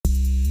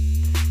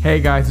Hey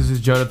guys, this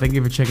is Joda. Thank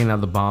you for checking out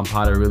the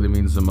BOMBPOD. It really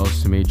means the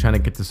most to me. Trying to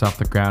get this off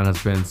the ground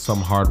has been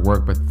some hard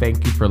work, but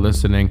thank you for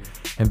listening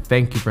and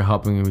thank you for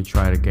helping me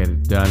try to get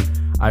it done.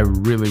 I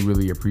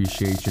really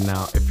appreciate you.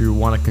 Now, if you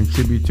want to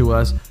contribute to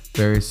us,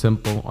 very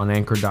simple. On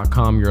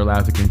anchor.com, you're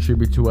allowed to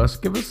contribute to us.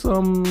 Give us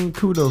some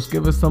kudos.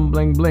 Give us some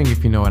bling bling,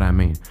 if you know what I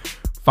mean.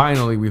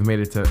 Finally, we've made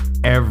it to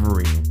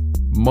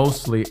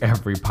mostly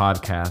every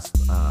podcast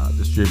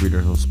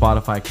distributor. So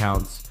Spotify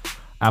counts,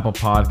 Apple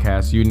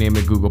Podcasts, you name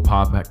it, Google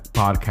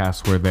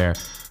Podcasts, we're there.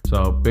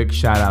 So big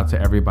shout out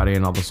to everybody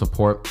and all the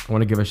support. I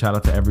want to give a shout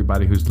out to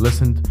everybody who's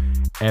listened,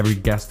 every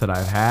guest that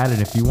I've had. And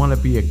if you want to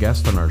be a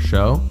guest on our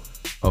show,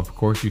 of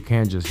course you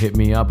can. Just hit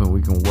me up and we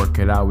can work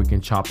it out. We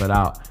can chop it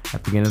out.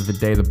 At the end of the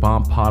day, the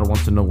BOMBPOD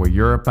wants to know what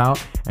you're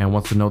about and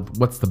wants to know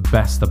what's the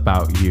best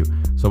about you.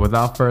 So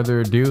without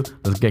further ado,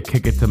 let's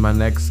kick it to my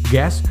next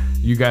guest.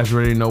 You guys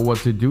already know what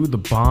to do. The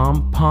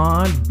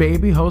BOMBPOD,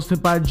 baby,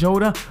 hosted by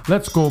Joda.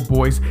 Let's go,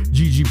 boys.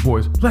 GG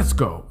boys. Let's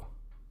go.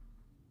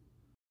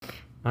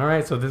 All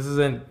right, so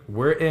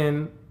we're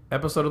in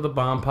episode of the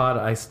BOMBPOD.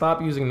 I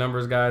stopped using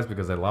numbers, guys,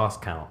 because I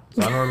lost count.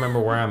 So I don't remember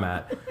where I'm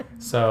at.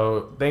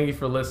 So thank you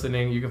for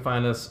listening. You can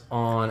find us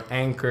on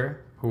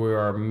Anchor, who are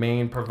our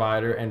main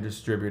provider and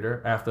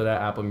distributor. After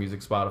that, Apple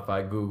Music,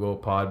 Spotify, Google,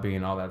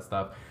 Podbean, all that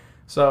stuff.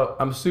 So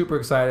I'm super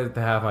excited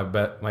to have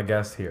my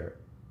guest here.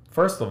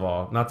 First of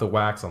all, not to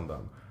wax on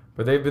them,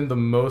 but they've been the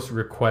most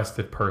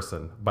requested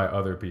person by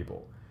other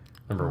people.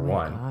 Number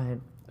one.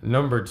 God.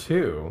 Number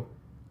two,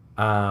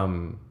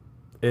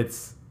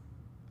 it's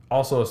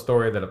also a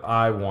story that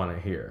I want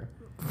to hear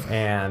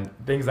and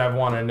things I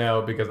want to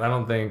know because I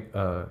don't think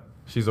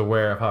she's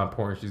aware of how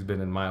important she's been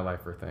in my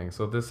life or things.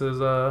 So this is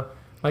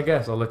my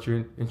guest. I'll let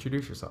you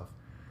introduce yourself.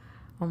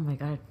 Oh my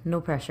God,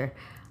 no pressure.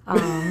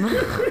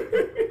 I'm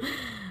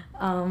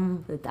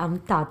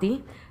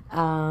Tati.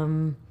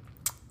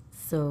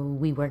 So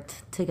we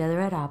worked together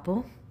at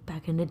Apple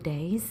back in the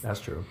days. That's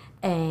true.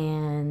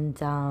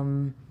 And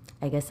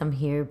I guess I'm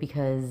here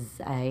because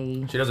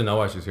She doesn't know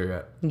why she's here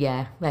yet.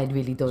 Yeah, I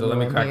really don't know. So let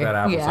me crack that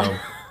apple. Yeah.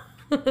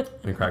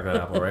 Let me crack that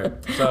apple, right?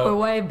 So, or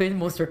why I've been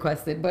most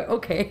requested, but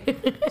okay.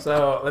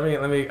 So let me.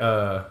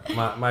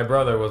 My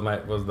brother was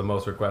the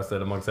most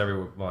requested amongst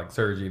like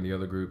Sergi and the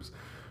other groups.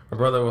 My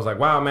brother was like,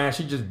 "Wow, man,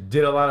 she just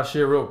did a lot of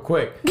shit real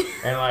quick,"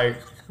 and like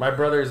my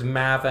brother's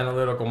math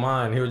analytical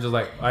mind, he was just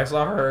like, "I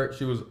saw her,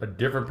 she was a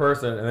different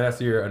person, and then I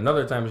see her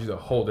another time, she's a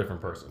whole different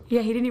person."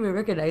 Yeah, he didn't even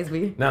recognize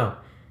me. No.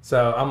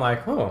 So I'm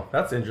like, oh,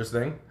 that's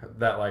interesting.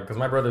 That like, because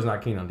my brother's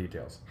not keen on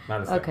details.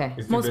 Not his thing. Okay,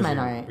 most men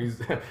aren't.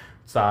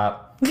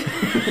 Stop.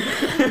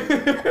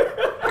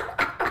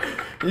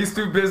 He's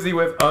too busy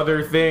with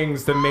other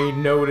things to may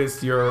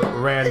notice your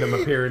random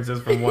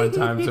appearances from one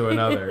time to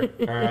another.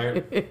 All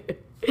right.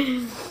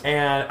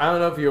 And I don't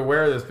know if you're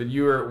aware of this, but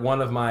you were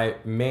one of my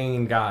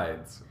main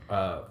guides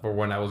for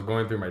when I was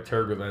going through my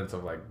turbulence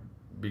of like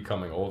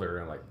becoming older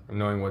and like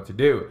knowing what to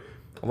do.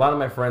 A lot of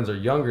my friends are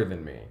younger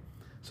than me.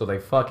 So they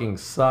fucking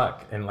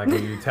suck. And like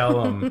when you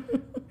tell them,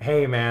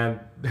 hey man,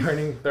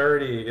 turning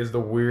 30 is the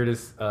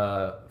weirdest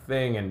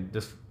thing and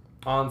just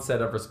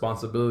onset of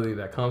responsibility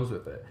that comes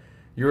with it.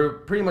 You're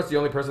pretty much the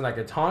only person I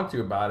could talk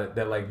to about it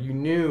that like you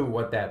knew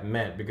what that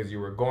meant because you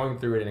were going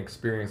through it and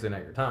experiencing it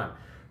at your time.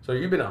 So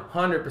you've been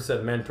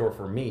 100% mentor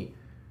for me.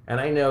 And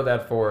I know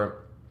that for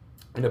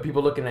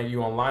people looking at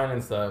you online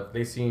and stuff,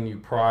 they seen you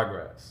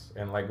progress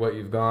and like what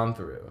you've gone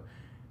through.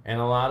 And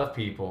a lot of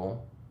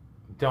people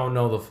don't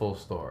know the full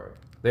story.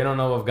 They don't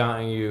know what's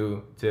gotten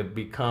you to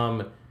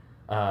become,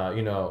 a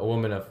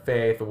woman of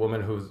faith, a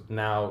woman who's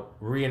now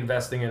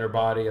reinvesting in her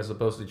body as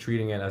opposed to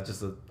treating it as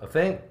just a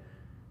thing.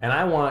 And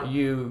I want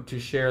you to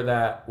share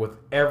that with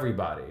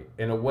everybody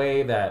in a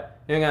way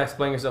that you ain't gotta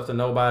explain yourself to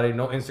nobody,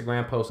 no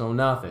Instagram post, no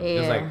nothing. Yeah.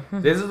 Just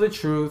like, this is the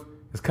truth.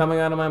 It's coming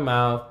out of my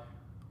mouth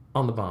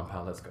on the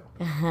BOMBPOD. Let's go.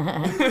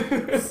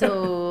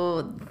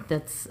 So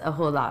that's a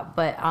whole lot.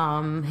 But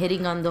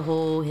hitting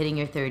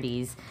your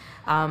 30s.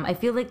 I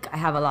feel like I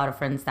have a lot of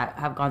friends that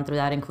have gone through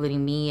that,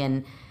 including me,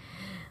 and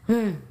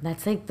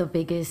that's like the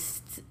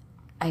biggest,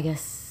 I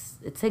guess,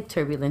 it's like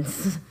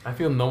turbulence. I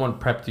feel no one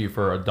prepped you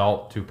for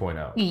adult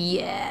 2.0.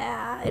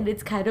 Yeah, and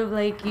it's kind of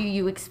like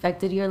you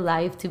expected your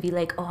life to be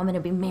like, oh, I'm going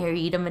to be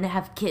married, I'm going to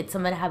have kids,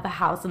 I'm going to have a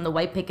house and the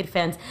white picket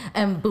fence,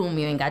 and boom,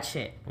 you ain't got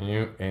shit.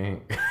 You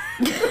ain't.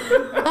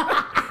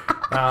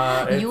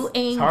 You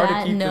ain't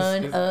got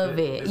none of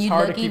it. You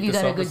lucky if you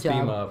got a good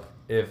job. Up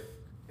if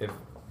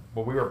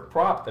what we were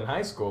propped in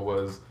high school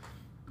was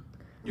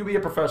you be a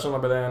professional,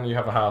 but then you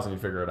have a house and you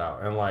figure it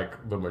out. And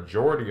like the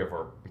majority of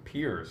our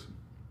peers,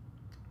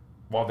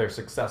 while they're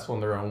successful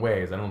in their own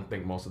ways, I don't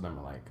think most of them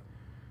are like,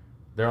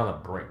 they're on the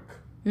brink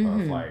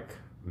of like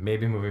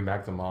maybe moving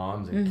back to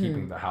mom's and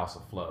keeping the house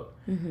afloat.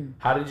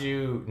 How did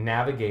you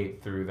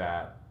navigate through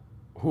that?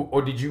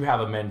 Or did you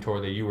have a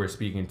mentor that you were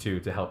speaking to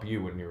help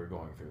you when you were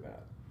going through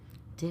that?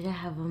 Did I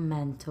have a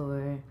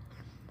mentor?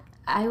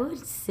 I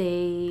would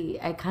say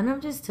I kind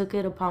of just took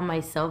it upon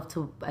myself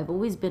to, I've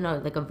always been a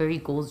very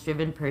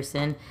goals-driven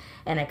person,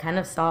 and I kind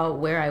of saw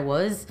where I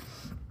was,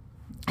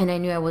 and I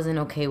knew I wasn't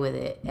okay with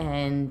it.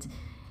 And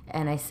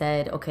And I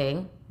said,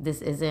 okay,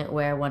 this isn't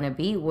where I want to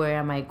be. Where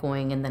am I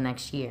going in the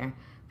next year?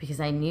 Because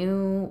I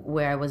knew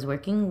where I was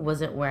working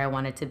wasn't where I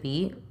wanted to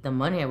be. The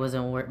money I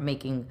wasn't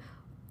making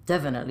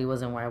definitely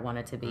wasn't where I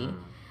wanted to be.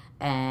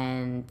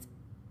 And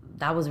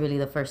that was really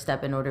the first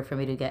step in order for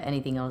me to get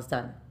anything else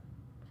done.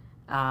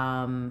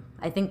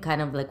 I think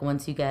kind of like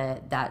once you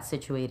get that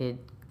situated,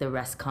 the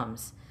rest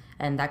comes.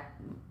 And that,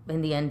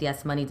 in the end,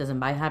 yes, money doesn't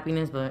buy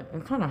happiness, but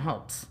it kind of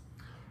helps.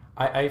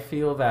 I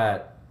feel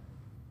that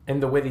in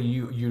the way that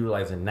you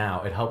utilize it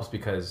now, it helps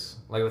because,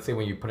 like, let's say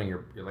when you're putting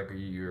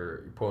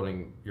you're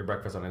putting your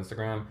breakfast on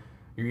Instagram,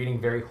 you're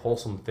eating very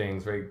wholesome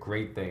things, very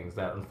great things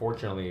that,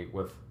 unfortunately,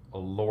 with a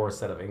lower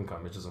set of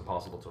income, it's just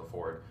impossible to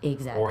afford.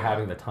 Exactly. Or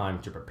having the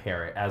time to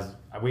prepare it. As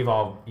we've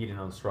all eaten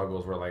on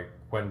struggles where, like,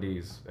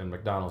 Wendy's and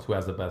McDonald's, who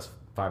has the best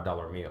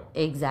 $5 meal.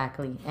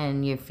 Exactly.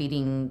 And you're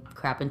feeding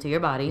crap into your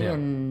body,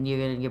 and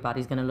your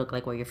body's going to look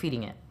like where you're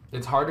feeding it.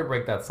 It's hard to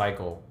break that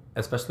cycle,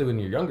 especially when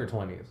you're younger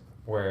 20s,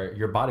 where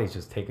your body's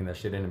just taking that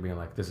shit in and being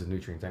like, this is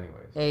nutrients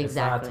anyways. Exactly. It's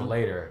not till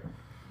later.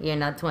 You're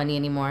not 20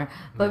 anymore.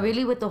 But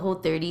really with the whole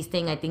 30s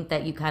thing, I think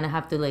that you kind of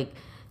have to, like,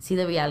 see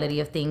the reality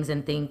of things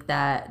and think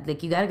that,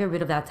 like, you got to get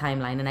rid of that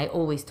timeline. And I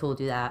always told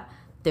you that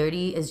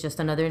 30 is just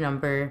another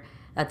number.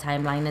 A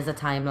timeline is a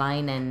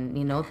timeline, and,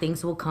 you know,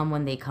 things will come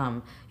when they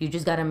come. You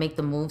just got to make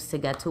the moves to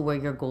get to where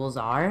your goals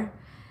are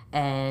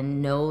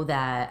and know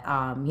that,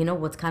 you know,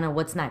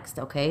 what's next,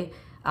 okay?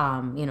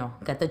 You know,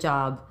 get the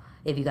job.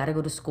 If you got to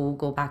go to school,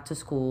 go back to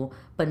school,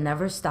 but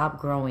never stop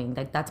growing.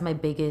 Like, that's my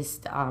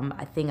biggest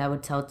thing I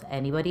would tell to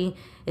anybody.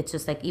 It's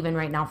just like, even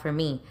right now for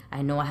me,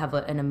 I know I have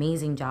an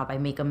amazing job. I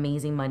make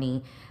amazing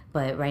money,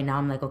 but right now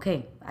I'm like,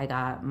 okay, I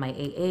got my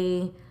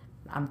AA.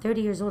 I'm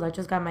 30 years old. I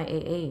just got my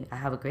AA. I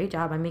have a great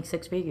job. I make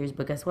 6 figures,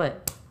 but guess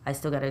what? I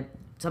still got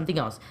something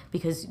else,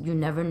 because you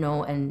never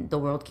know, and the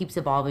world keeps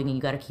evolving, and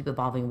you got to keep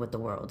evolving with the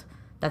world.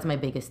 That's my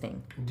biggest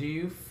thing. Do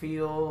you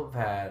feel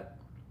that,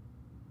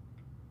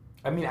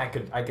 I mean, I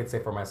could say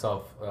for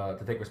myself,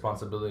 to take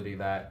responsibility,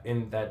 that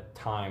in that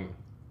time,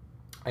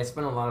 I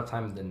spent a lot of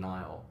time in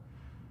denial.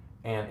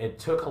 And it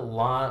took a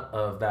lot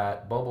of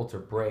that bubble to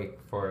break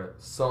for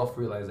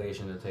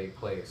self-realization to take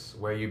place,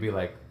 where you'd be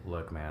like,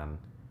 look, man,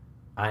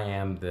 I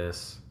am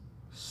this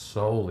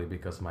solely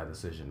because of my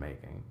decision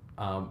making.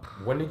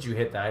 When did you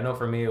hit that? I know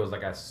for me, it was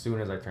like as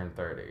soon as I turned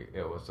 30,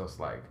 it was just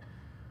like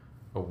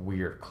a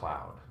weird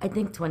cloud. I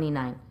think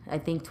 29.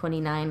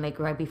 Like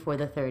right before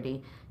the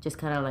 30. Just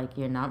kind of like,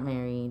 you're not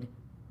married.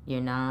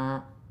 You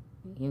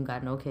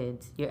got no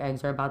kids. Your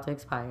eggs are about to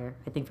expire.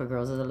 I think for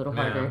girls it's a little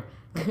harder.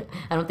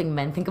 I don't think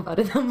men think about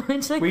it that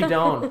much like we that.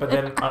 don't, but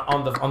then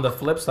on the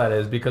flip side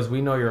is, because we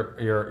know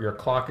your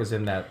clock is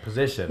in that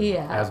position.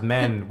 Yeah. As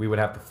men, we would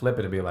have to flip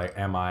it and be like,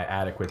 am I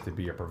adequate to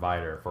be a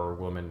provider for a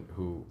woman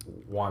who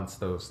wants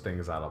those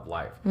things out of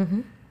life?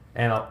 Mm-hmm.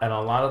 And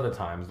a lot of the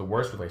times, the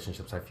worst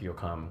relationships, I feel,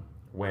 come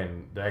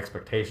when the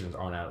expectations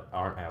aren't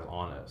as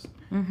honest.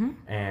 Mm-hmm.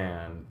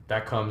 And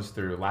that comes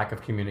through lack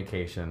of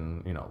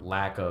communication, you know,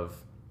 lack of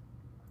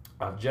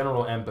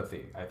general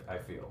empathy, I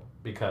feel,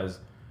 because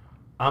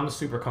I'm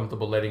super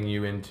comfortable letting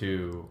you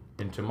into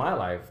my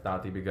life,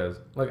 Tati, because,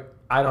 look,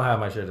 I don't have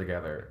my shit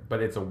together, but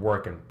it's a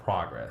work in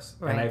progress.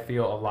 Right. And I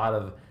feel a lot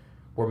of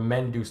where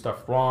men do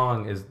stuff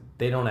wrong is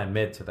they don't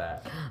admit to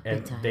that.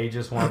 And they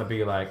just want to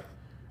be like,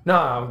 no,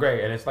 I'm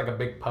great. And it's like a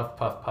big puff,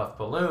 puff, puff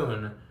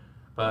balloon,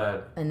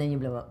 but... And then you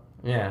blow up.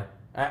 Yeah.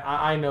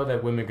 I know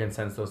that women can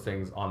sense those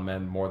things on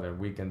men more than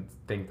we can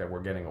think that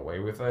we're getting away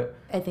with it.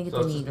 I think it's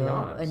an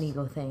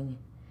ego thing.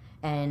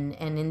 And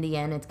in the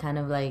end, it's kind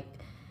of like,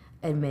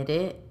 admit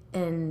it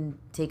and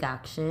take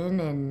action.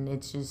 And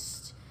it's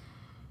just,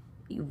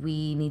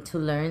 we need to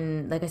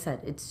learn, like I said,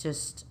 it's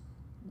just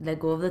let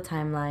go of the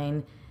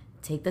timeline,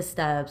 take the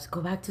steps, go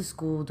back to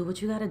school, do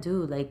what you gotta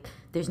do. Like,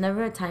 there's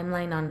never a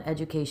timeline on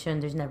education.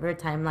 There's never a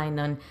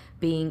timeline on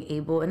being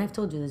able, and I've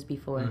told you this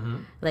before, mm-hmm.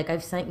 like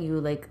I've sent you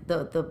like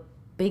the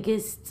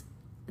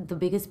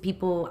biggest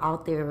people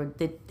out there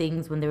did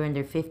things when they were in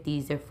their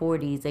 50s, their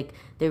 40s. Like,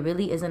 there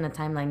really isn't a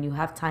timeline. You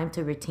have time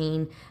to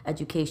retain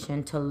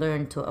education, to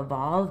learn, to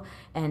evolve.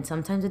 And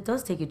sometimes it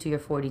does take you to your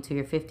 40, to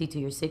your 50, to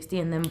your 60,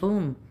 and then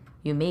boom,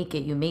 you make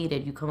it, you made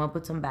it. You come up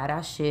with some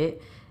badass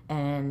shit,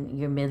 and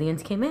your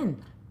millions came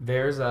in.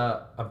 There's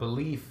a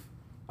belief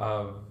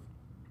of,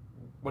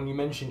 when you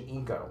mention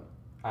ego,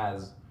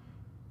 as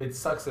it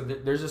sucks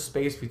that there's a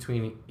space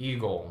between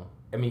ego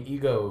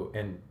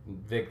and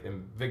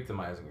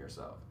victimizing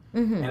yourself.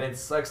 Mm-hmm. And it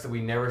sucks that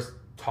we never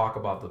talk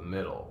about the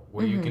middle,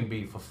 where mm-hmm. you can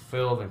be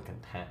fulfilled and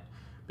content,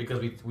 because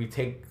we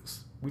take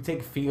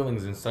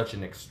feelings in such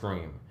an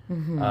extreme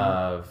mm-hmm.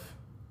 of,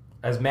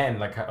 as men,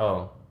 like,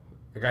 oh,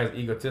 the guy's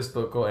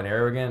egotistical and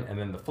arrogant, and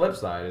then the flip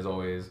side is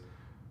always,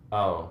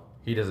 oh,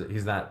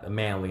 he's not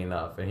manly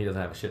enough and he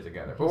doesn't have shit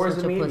together. But He's where's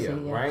the such a medium,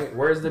 pussy, yeah. right?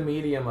 Where's the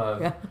medium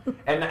of Yeah.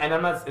 and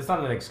I'm not, it's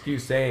not an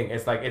excuse saying,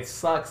 it's like it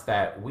sucks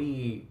that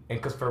we, and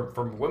because for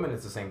women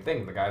it's the same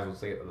thing. The guys will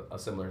say a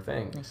similar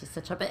thing. And she's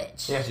such a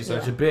bitch. Yeah, she's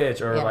such a bitch,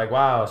 or Yeah. like,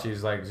 wow,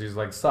 she's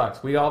like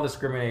sucks. We all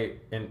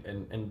discriminate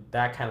in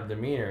that kind of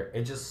demeanor.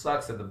 It just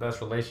sucks that the best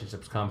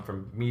relationships come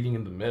from meeting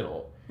in the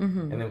middle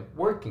and then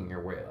working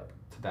your way up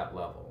to that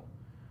level.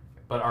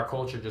 But our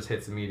culture just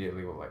hits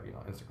immediately with, like, you know,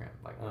 Instagram.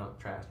 Like, oh,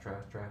 trash.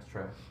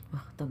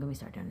 Oh, don't get me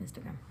started on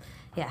Instagram.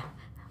 Yeah,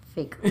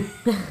 fake.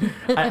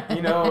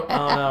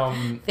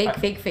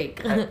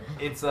 Fake.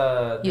 It's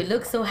You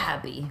look so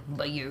happy,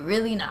 but you're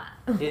really not.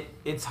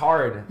 It's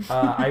hard.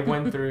 I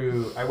went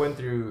through.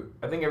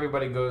 I think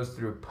everybody goes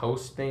through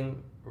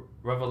posting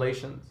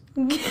revelations.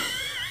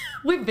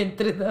 We've been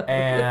through those.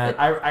 And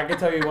I can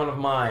tell you one of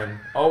mine.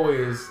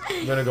 Always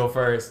gonna go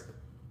first.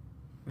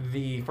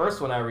 The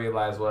first one I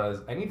realized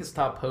was I need to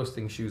stop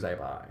posting shoes I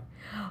buy.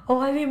 Oh,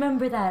 I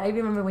remember that. I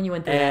remember when you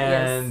went through that.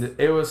 And Yes.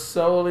 it was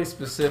solely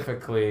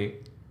specifically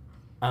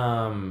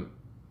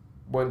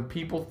when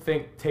people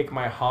take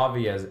my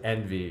hobby as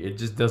envy, it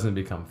just doesn't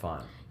become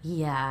fun.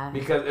 Yeah.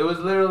 Because it was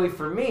literally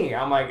for me.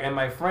 I'm like, and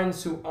my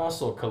friends who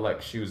also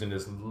collect shoes in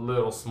this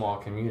little small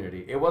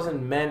community. It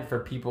wasn't meant for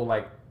people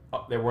like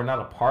that were not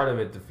a part of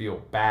it to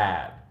feel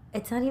bad.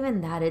 It's not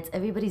even that. It's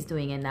everybody's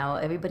doing it now.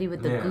 Everybody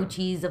with the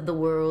Gucci's of the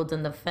world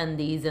and the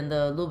Fendi's and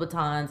the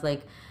Louboutins.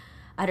 Like,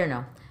 I don't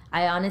know.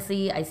 I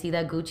see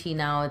that Gucci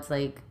now. It's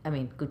like, I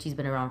mean, Gucci's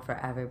been around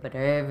forever, but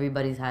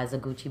everybody has a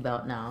Gucci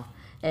belt now.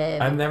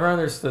 I've never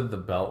understood the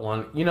belt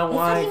one. You know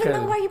why? I don't even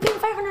know why you're paying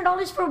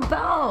 $500 for a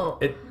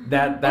belt.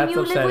 That's and you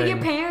upsetting. live with your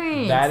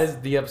parents. That is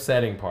the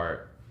upsetting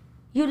part.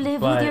 You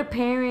live with your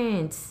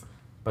parents.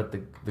 But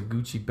the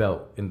Gucci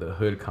belt in the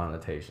hood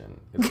connotation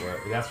is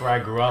that's where I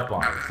grew up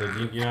on. So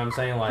you know what I'm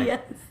saying? Like,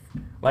 Yes.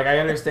 like I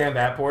understand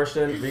that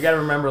portion. But you got to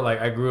remember,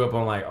 like, I grew up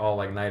on like all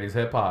like 90s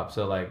hip hop.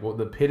 So like,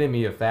 the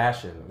epitome of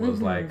fashion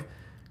was like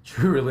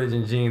True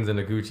Religion jeans and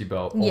a Gucci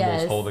belt,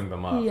 almost holding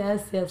them up.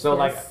 Yes. So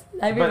like,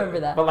 I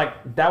remember that. But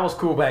like, that was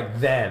cool back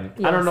then.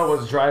 I don't know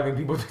what's driving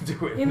people to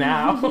do it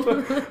now.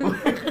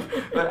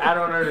 But I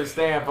don't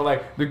understand. But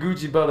like, the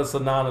Gucci belt is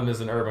synonymous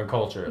in urban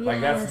culture.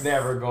 Like, that's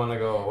never going to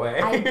go away.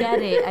 I get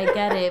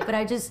it. But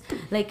I just,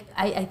 like,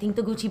 I think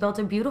the Gucci belts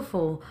are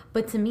beautiful.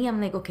 But to me,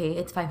 I'm like, okay,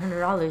 it's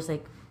 $500.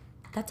 Like,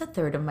 that's a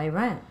third of my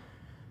rent.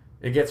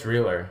 It gets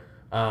realer.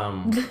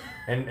 And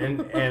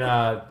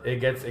it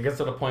gets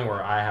to the point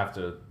where I have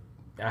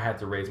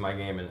to raise my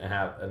game and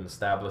have an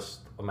established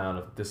amount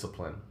of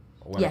discipline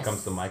when it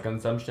comes to my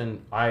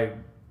consumption.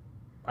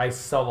 I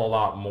sell a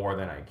lot more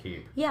than I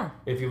keep. Yeah.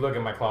 If you look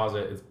at my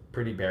closet, it's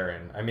pretty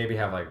barren. I maybe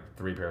have like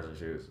 3 pairs of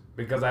shoes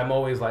because I'm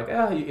always like,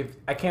 if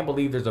I can't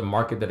believe there's a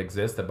market that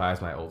exists that buys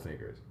my old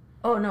sneakers.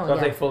 Oh no. So I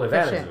take full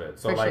advantage of it.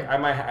 So like, sure.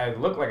 I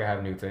look like I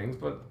have new things,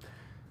 but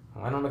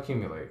I don't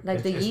accumulate.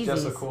 Like it's Yeezys.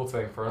 just a cool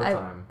thing for a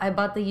time. I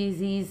bought the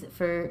Yeezys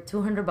for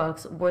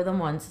 $200, wore them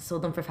once,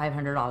 sold them for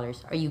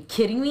 $500. Are you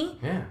kidding me?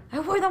 Yeah.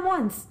 I wore them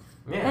once.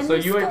 Yeah. And So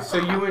you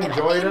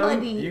enjoyed them.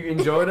 money. You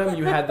enjoyed them.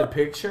 You had the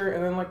picture,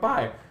 and then like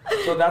bye.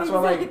 So that's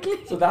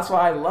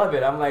why I love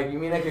it. I'm like, you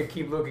mean I could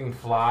keep looking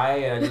fly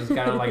and I just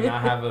kind of like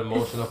not have an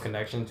emotional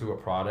connection to a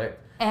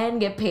product and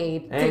get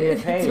paid.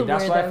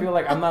 That's why I feel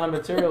like I'm not a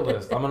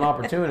materialist. I'm an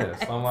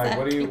opportunist. I'm like,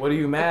 what are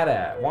you mad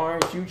at? Why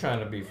aren't you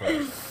trying to be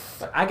first?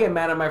 I get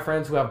mad at my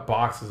friends who have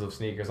boxes of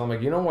sneakers. I'm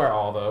like, you don't wear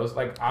all those.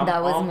 Like, I'm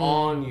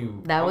on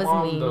you. That was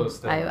me. Those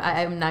things.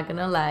 I'm not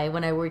gonna lie.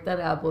 When I worked at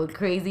Apple,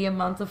 crazy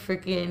amounts of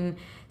freaking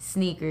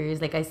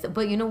sneakers. Like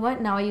but you know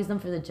what? Now I use them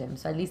for the gym.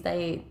 So at least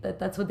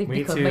that's what they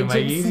become. Me too. My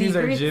Yeezys sneakers.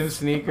 are gym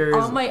sneakers.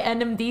 All my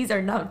NMDs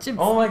are now gym.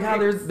 Oh my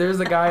sneakers. God! There's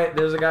a guy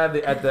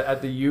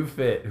at the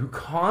UFit who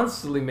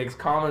constantly makes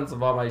comments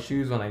about my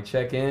shoes when I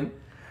check in,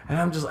 and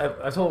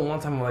I told him one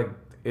time, I'm like,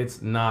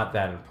 it's not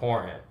that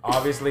important.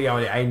 Obviously,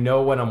 I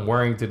know what I'm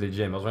wearing to the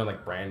gym. I was wearing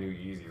like brand new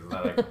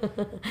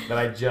Yeezys that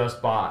I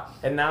just bought,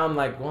 and now I'm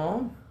like,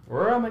 well,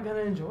 where am I gonna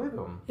enjoy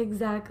them?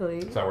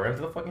 Exactly. So I wear them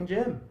to the fucking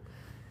gym,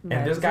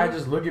 and this guy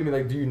just looked at me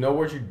like, "Do you know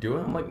what you're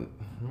doing?" I'm like,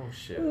 "No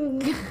shit."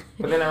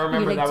 But then I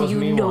remember that was me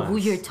once. Do you know who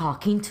you're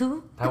talking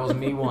to? That was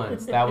me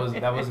once. That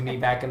was me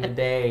back in the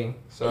day.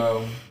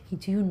 So.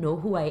 Do you know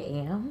who I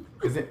am?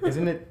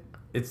 Isn't it?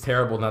 It's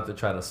terrible not to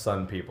try to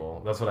sun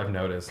people. That's what I've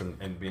noticed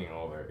in being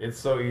older. It's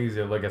so easy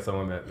to look at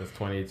someone that's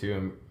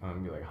 22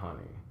 and be like, honey,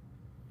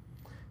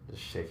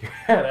 just shake your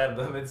head at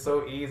them. It's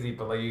so easy,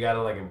 but like you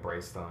gotta like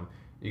embrace them.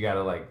 You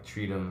gotta like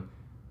treat them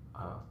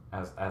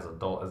as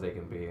adult as they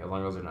can be, as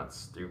long as they're not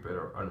stupid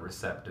or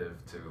unreceptive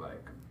to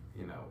like,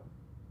 you know.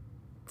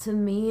 To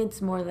me,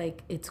 it's more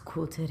like it's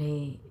cool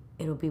today.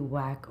 It'll be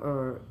whack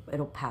or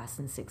it'll pass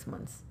in 6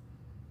 months,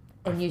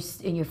 and your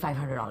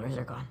 $500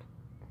 are gone.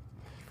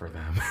 For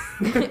them.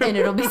 And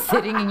it'll be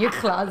sitting in your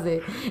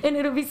closet. My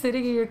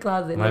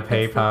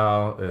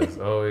PayPal is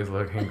always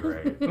looking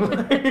great.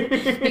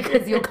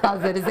 Because your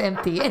closet is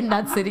empty and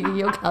not sitting in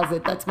your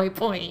closet. That's my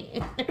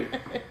point.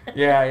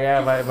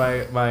 Yeah.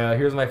 My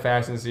here's my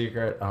fashion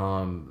secret.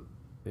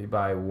 You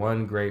buy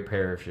one great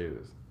pair of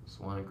shoes. Just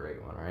one great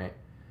one, right?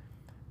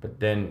 But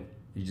then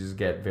you just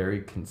get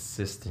very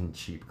consistent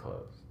cheap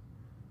clothes.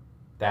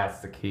 That's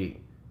the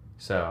key.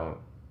 So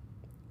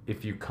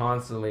if you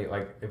constantly,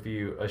 like,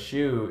 a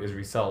shoe is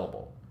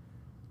resellable,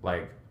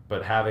 like,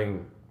 but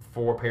having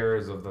 4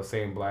 pairs of the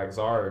same black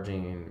Zara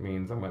jean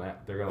means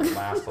they're gonna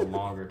last a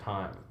longer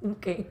time.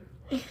 Okay.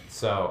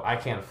 So I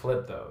can't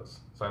flip those.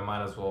 So I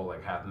might as well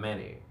like have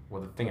many.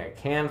 Well, the thing I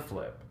can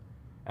flip,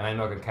 and I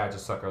know I can catch a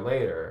sucker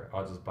later,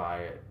 I'll just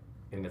buy it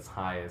in its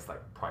highest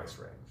like price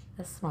range.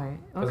 That's smart.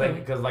 Okay.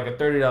 Because like a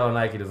 $30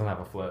 Nike doesn't have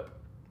a flip,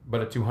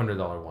 but a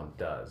 $200 one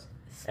does.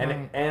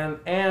 Smart.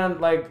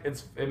 And like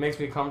it makes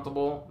me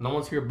comfortable. No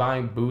one's here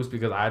buying Boost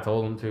because I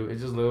told them to.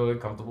 It's just literally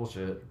comfortable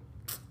shit.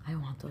 I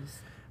want those.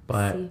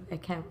 But see,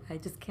 I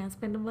just can't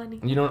spend the money.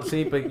 You don't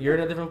see, but you're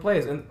in a different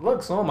place. And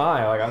look, so am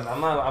I. Like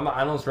I'm not,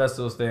 I don't stress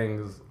those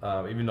things.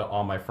 Even though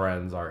all my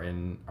friends are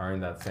in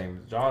that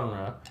same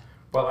genre,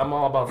 but I'm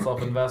all about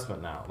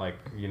self-investment now. Like,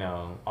 you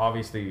know,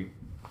 obviously,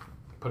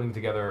 putting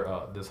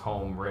together this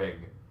home rig,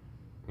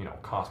 you know,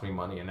 cost me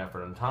money and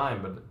effort and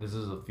time. But this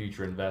is a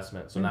future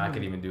investment. So now I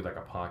can even do like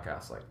a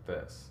podcast like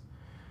this.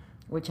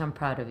 Which I'm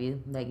proud of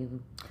you that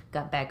you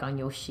got back on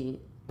your shit.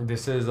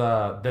 This is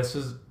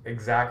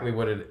exactly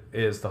what it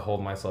is to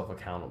hold myself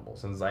accountable.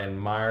 Since I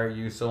admire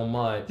you so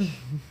much,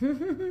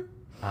 and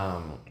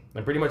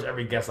pretty much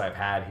every guest I've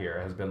had here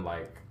has been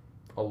like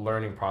a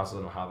learning process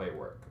on how they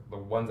work. The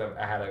ones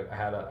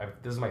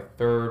this is my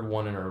 3rd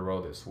one in a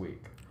row this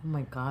week. Oh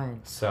my god!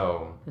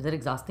 So is it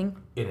exhausting?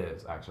 It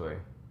is actually.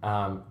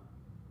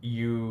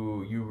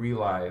 You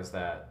realize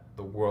that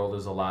the world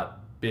is a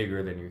lot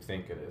bigger than you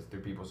think it is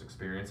through people's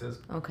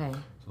experiences. Okay.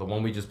 So the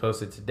one we just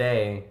posted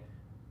today.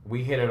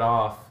 We hit it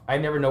off. I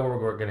never know what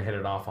we're gonna hit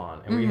it off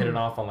on, and we hit it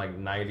off on like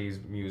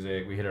 90s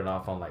music. We hit it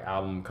off on like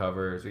album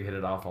covers. We hit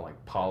it off on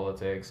like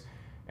politics,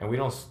 and we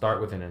don't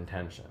start with an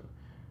intention.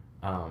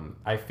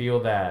 I feel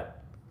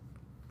that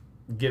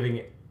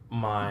giving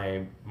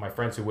my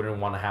friends who wouldn't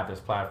want to have this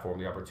platform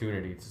the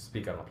opportunity to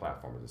speak on the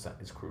platform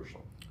is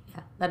crucial. Yeah,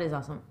 that is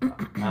awesome.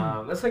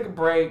 Let's take a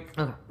break.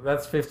 Okay.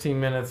 That's 15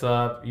 minutes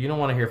up. You don't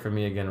want to hear from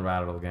me again,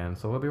 rattle again,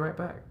 so we'll be right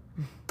back.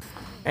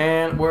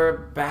 And we're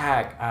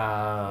back.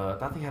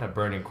 Tati had a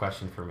burning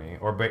question for me,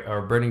 or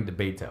burning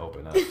debate to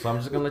open up. So I'm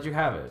just gonna let you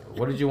have it.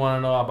 What did you want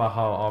to know about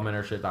how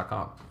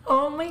allmenairshit.com?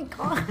 Oh my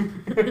god!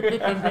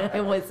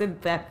 It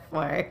wasn't that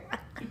far.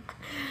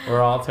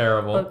 We're all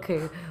terrible.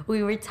 Okay,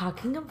 we were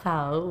talking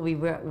about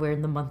we're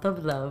in the month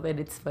of love, and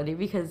it's funny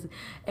because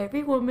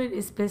every woman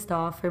is pissed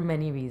off for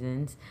many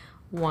reasons.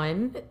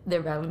 1,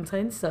 their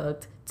Valentine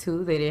sucked.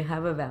 2, they didn't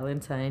have a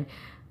Valentine.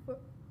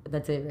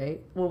 That's it,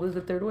 right? What was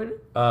the 3rd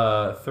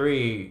one?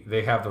 3,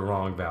 they have the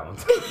wrong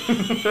Valentine.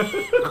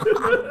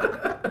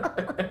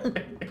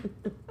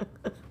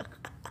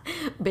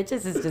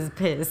 Bitches is just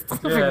pissed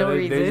for no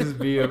reason. They just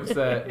be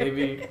upset. They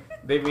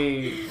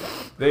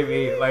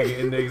be like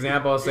in the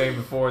example I was saying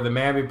before, the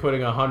man be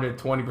putting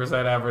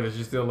 120% effort and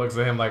she still looks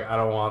at him like, I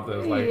don't want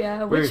this. Like,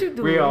 yeah, what you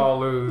doing? We all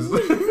lose.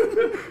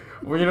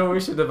 Well, you know what we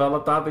should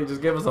develop, Tati?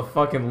 Just give us a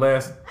fucking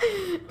list.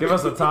 Give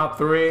us a top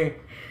 3.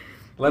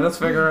 Let us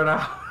figure it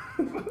out.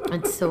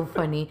 It's so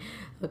funny.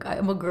 Look,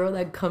 I'm a girl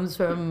that comes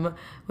from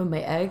with my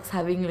ex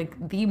having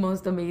like the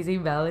most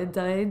amazing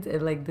Valentines,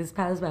 and like this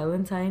past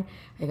Valentine,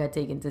 I got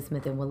taken to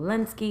Smith and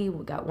Walensky.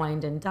 We got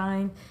wined and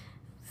dined.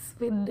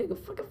 This nigga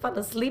fucking fell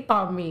asleep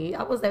on me.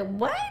 I was like,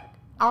 what?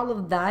 All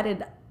of that,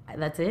 and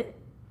that's it.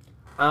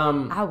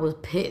 I was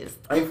pissed.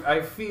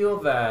 I feel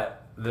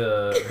that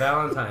the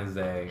Valentine's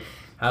Day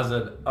has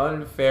an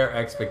unfair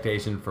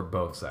expectation for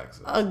both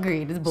sexes.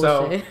 Agreed. It's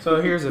bullshit.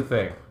 So here's the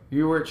thing.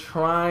 You were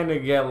trying to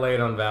get laid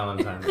on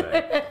Valentine's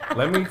Day.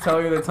 Let me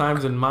tell you the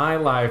times in my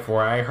life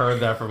where I heard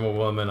that from a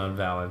woman on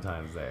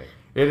Valentine's Day.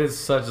 It is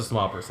such a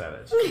small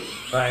percentage.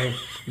 Like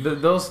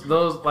those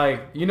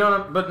like, you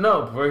know, but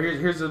no. But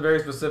here's a very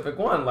specific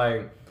one.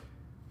 Like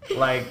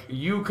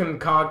you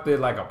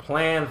concocted like a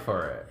plan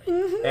for it,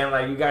 and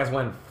like you guys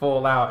went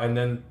full out, and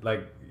then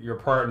like your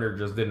partner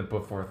just didn't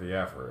put forth the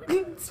effort.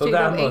 So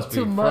that must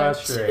be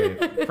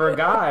frustrating. For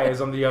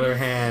guys, on the other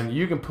hand,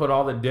 you can put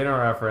all the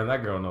dinner effort and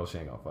that girl knows she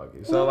ain't gonna fuck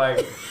you. So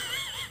like,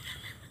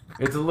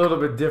 it's a little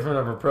bit different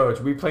of approach.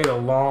 We play the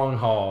long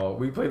haul.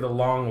 We play the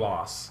long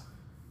loss.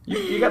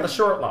 You got the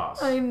short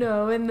loss. I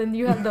know, and then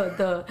you have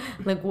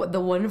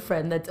the one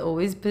friend that's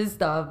always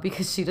pissed off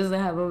because she doesn't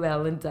have a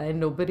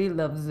Valentine. Nobody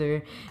loves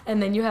her, and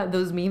then you have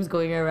those memes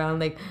going around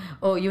like,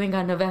 "Oh, you ain't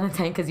got no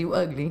Valentine because you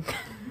ugly."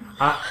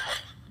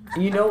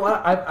 You know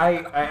what?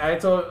 I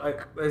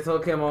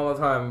told Kim all the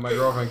time, my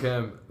girlfriend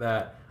Kim,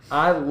 that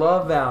I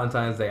love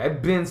Valentine's Day.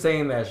 I've been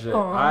saying that shit.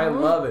 Aww. I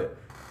love it.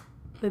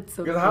 That's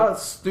so. Because how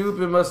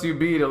stupid must you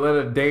be to let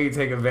a day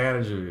take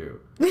advantage of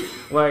you?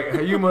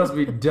 Like, you must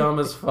be dumb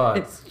as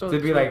fuck to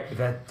be like,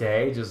 that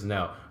day? Just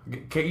no.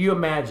 Can you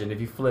imagine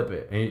if you flip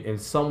it and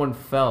someone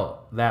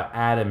felt that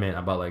adamant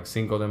about like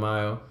Cinco de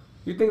Mayo?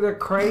 You think they're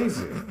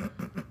crazy.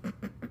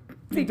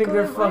 You think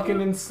they're fucking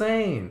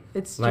insane.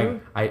 It's like,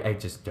 true. I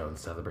just don't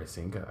celebrate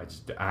Cinco.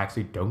 I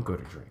actually don't go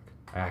to drink.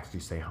 I actually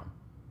stay home.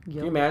 Yep.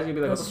 Can you imagine? You'd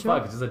be like, what the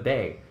fuck? It's just a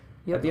day.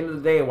 Yep. At the end of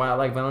the day, why I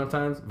like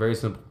Valentine's, very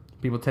simple.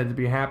 People tend to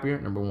be happier,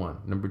 number 1.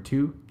 Number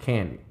 2,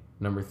 candy.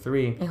 Number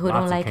 3, and who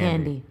don't like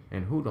candy?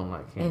 And who don't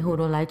like candy? And who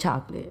don't like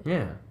chocolate?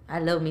 Yeah. I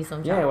love me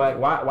some chocolate. Yeah, like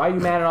why are you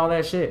mad at all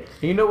that shit?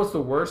 And you know what's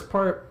the worst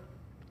part?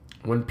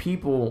 When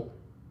people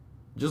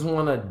just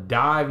want to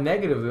dive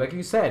negatively, like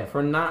you said,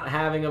 for not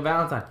having a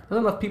Valentine. There's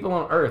enough people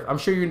on Earth. I'm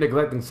sure you're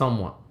neglecting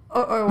someone.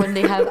 Or when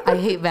they have I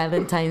hate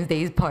Valentine's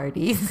Day's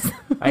parties.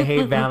 I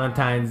hate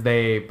Valentine's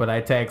Day, but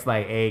I text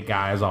like 8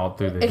 guys all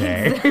through the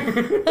day.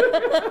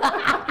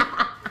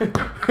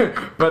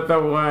 but the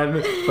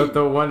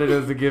one that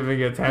isn't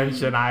giving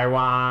attention, I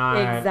want.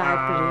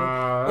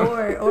 Exactly.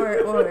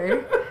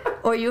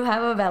 Or you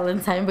have a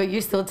Valentine, but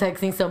you're still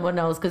texting someone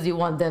else because you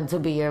want them to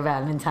be your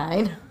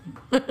Valentine.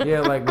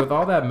 Yeah, like with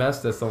all that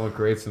mess that someone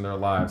creates in their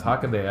lives, how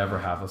could they ever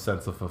have a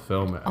sense of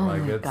fulfillment? Oh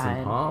like my it's God.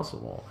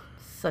 impossible.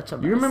 Such a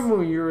mess. You remember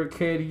when you were a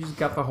kid, you just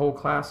got the whole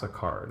class a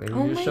card,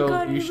 and you just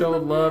God, you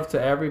showed love to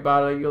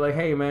everybody. You're like,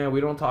 hey man, we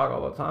don't talk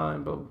all the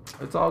time, but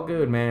it's all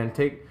good, man.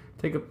 Take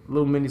a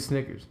little mini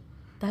Snickers.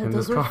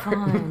 Those were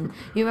fun.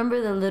 You remember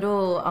the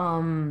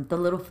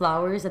little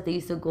flowers that they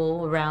used to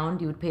go around?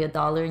 You would pay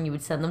 $1 and you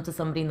would send them to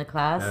somebody in the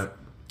class. Yeah.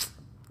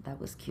 That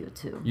was cute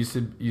too. Used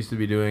to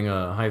be doing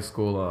high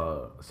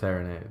school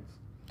serenades.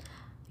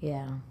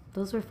 Yeah,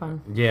 those were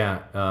fun.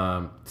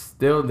 Yeah,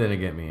 still didn't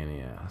get me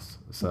any ass,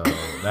 so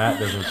that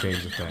doesn't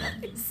change a thing.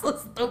 It's so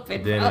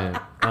stupid. Didn't.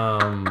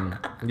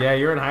 Yeah,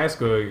 you're in high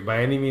school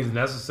by any means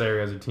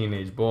necessary as a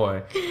teenage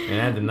boy, and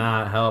that did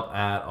not help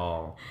at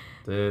all.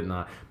 Did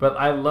not. But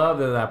I love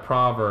that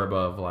proverb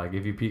of like,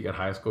 if you peak at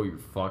high school, you're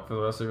fucked for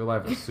the rest of your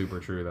life. It's super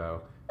true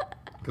though,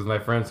 because my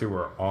friends who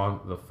were on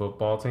the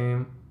football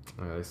team,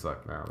 they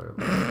suck now. They're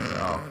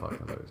all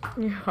fucking losers.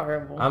 You're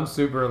horrible. I'm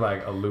super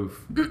like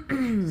aloof.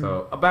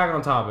 So back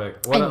on topic.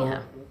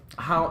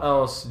 How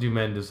else do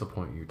men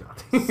disappoint you,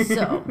 Tati?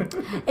 So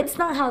it's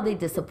not how they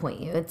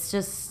disappoint you. It's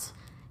just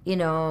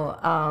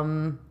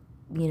being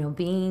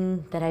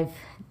that I've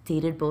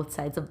dated both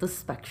sides of the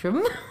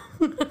spectrum.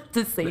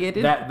 To say it.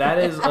 That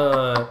is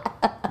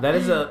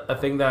a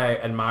thing that I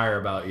admire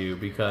about you,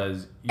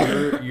 because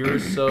you're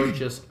so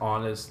just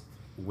honest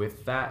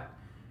with that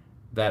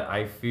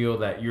I feel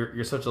that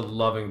you're such a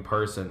loving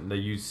person that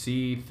you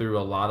see through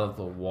a lot of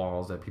the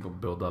walls that people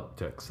build up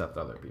to accept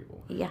other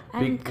people. Yeah,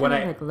 I'm kind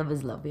of like love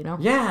is love, you know?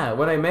 Yeah,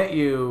 when I met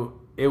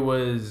you, it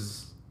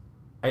was...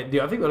 I think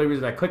the only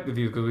reason I clicked with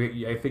you is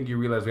because I think you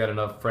realized we had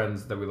enough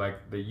friends that we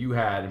liked, that you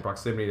had in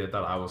proximity, that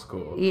thought I was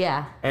cool.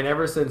 Yeah. And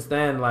ever since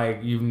then,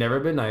 like, you've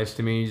never been nice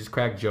to me. You just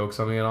crack jokes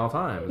on me at all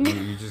times.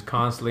 You just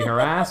constantly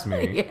harass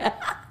me. Yeah.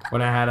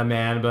 When I had a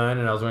man bun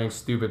and I was wearing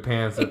stupid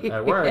pants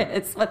at work.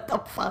 Yes, what the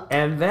fuck?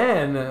 And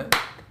then,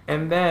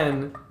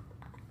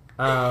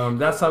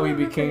 that's how we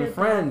became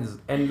friends.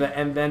 And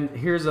then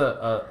here's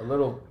a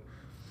little,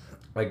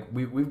 like,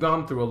 we've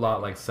gone through a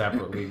lot, like,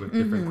 separately with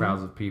different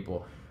crowds of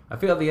people. I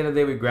feel at the end of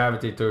the day we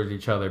gravitate towards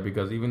each other,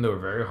 because even though we're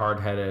very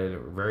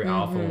hard-headed, we're very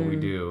alpha in what we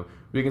do,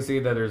 we can see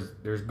that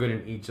there's good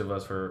in each of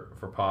us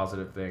for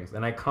positive things.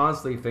 And I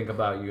constantly think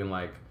about you and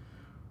like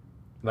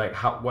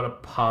what a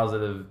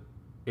positive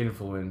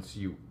influence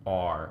you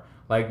are.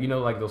 Like,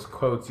 like those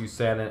quotes you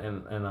said,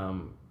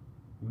 and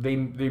they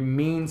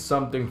mean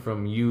something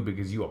from you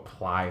because you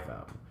apply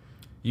them.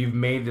 You've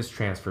made this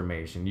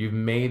transformation. You've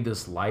made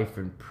this life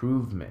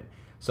improvement.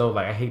 So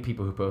like, I hate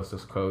people who post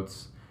those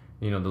quotes.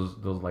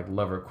 Those like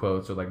lover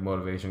quotes or like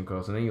motivation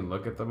quotes, and then you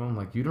look at them and I'm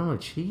like, you don't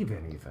achieve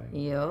anything.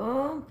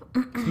 Yup.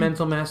 It's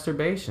mental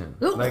masturbation.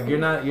 Like you're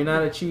not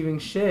achieving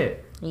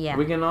shit. Yeah.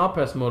 We can all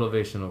press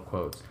motivational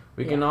quotes.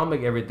 We can all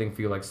make everything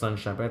feel like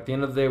sunshine, but at the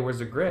end of the day, where's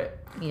the grit?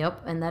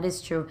 Yep, and that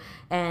is true.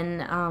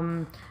 And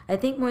I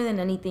think more than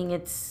anything,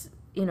 it's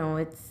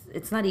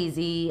not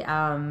easy.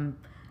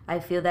 I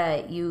feel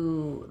that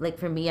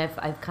for me,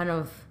 I've kind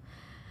of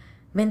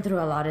been through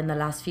a lot in the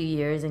last few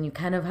years, and you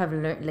kind of have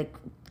learned, like,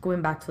 going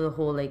back to the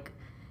whole, like,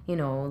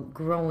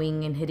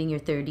 growing and hitting your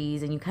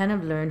 30s, and you kind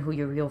of learn who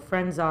your real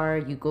friends are.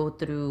 You go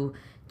through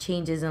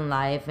changes in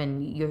life,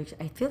 and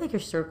I feel like your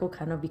circle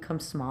kind of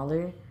becomes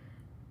smaller.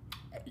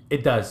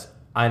 It does.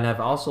 And I've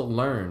also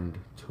learned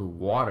to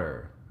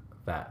water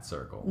that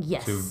circle.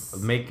 Yes. To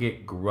make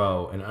it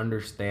grow and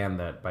understand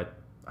that, but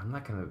I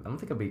don't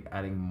think I'll be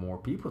adding more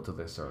people to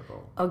this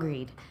circle.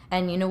 Agreed.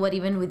 And you know what,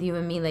 even with you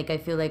and me, like, I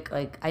feel like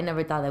I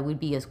never thought that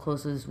we'd be as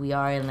close as we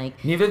are, and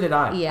like... Neither did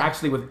I. Yeah.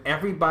 Actually, with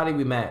everybody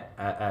we met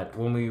at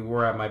when we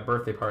were at my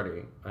birthday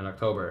party in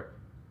October,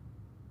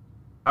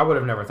 I would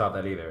have never thought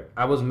that either.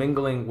 I was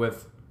mingling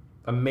with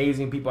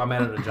amazing people I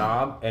met at a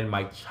job, and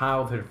my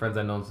childhood friends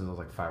I've known since I was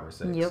like 5 or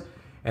 6. Yep.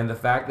 And the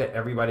fact that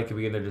everybody could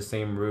be under the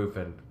same roof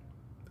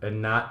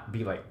and not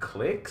be like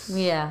cliques.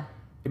 Yeah.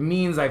 It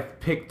means I've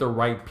picked the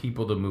right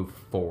people to move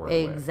forward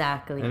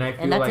exactly with. And I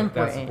feel that's like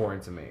important. that's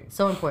important to me.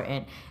 So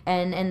important.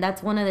 And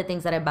that's one of the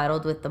things that I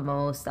battled with the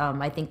most.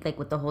 I think, like,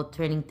 with the whole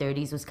turning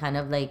 30s was kind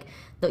of like,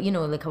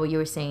 like how you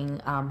were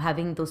saying,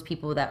 having those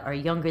people that are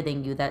younger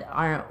than you that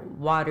aren't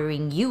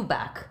watering you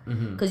back.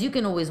 Because you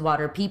can always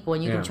water people,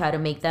 and you can try to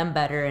make them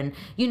better. And,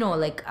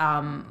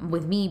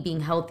 with me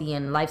being healthy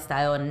and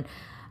lifestyle, and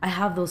I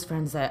have those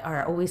friends that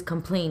are always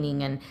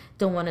complaining and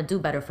don't want to do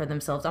better for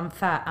themselves. I'm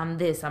fat, I'm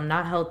this, I'm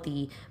not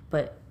healthy,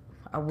 but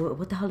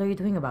what the hell are you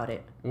doing about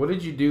it? What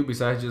did you do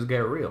besides just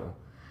get real,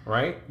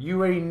 right? You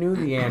already knew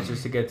the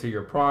answers to get to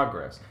your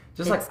progress,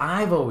 just like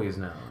I've always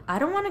known. I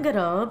don't want to get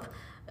up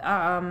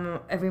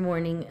every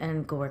morning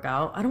and go work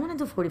out. I don't want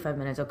to do 45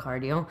 minutes of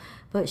cardio,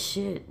 but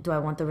shit, do I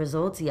want the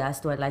results? Yes.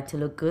 Do I like to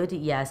look good?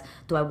 Yes.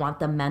 Do I want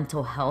the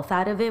mental health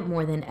out of it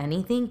more than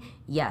anything?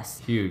 Yes.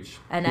 Huge.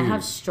 And Huge. I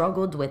have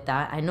struggled with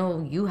that. I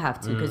know you have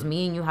too, because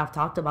me and you have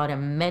talked about it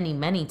many,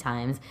 many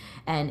times.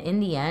 And in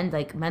the end,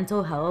 like,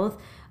 mental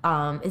health,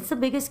 it's the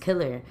biggest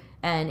killer.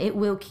 And it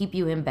will keep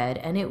you in bed,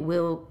 and it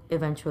will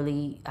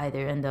eventually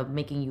either end up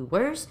making you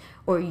worse,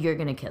 or you're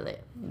gonna kill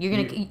it.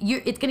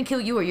 It's gonna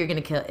kill you, or you're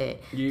gonna kill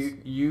it.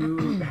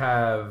 You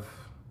have.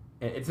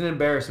 It's an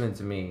embarrassment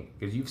to me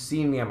because you've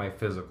seen me at my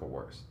physical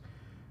worst.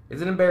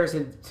 It's an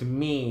embarrassment to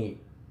me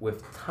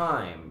with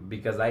time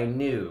because I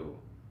knew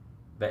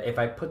that if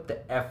I put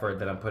the effort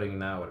that I'm putting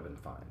now, it would have been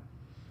fine.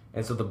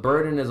 And so the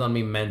burden is on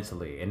me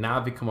mentally, and now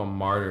I've become a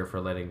martyr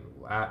for letting.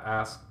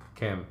 Ask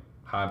Kim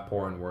how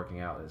important working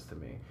out is to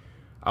me.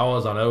 I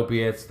was on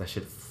opiates. That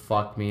shit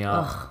fucked me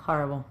up. Ugh,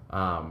 horrible.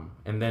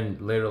 And then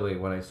literally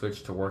when I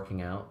switched to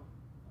working out,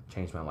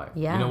 changed my life.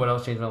 Yeah. You know what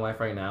else changed my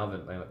life right now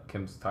that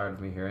Kim's tired of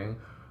me hearing?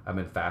 I've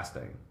been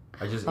fasting.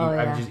 I just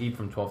eat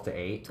from 12 to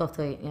 8. 12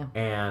 to 8, yeah.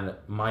 And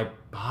my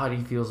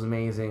body feels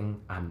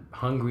amazing. I'm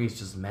hungry. It's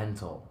just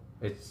mental.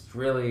 It's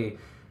really,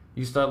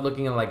 you start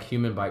looking at like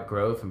human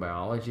growth and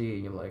biology,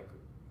 and you're like,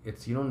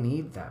 you don't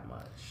need that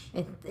much.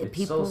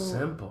 It's so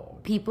simple.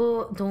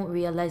 People don't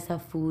realize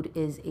that food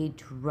is a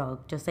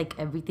drug, just like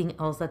everything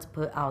else that's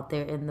put out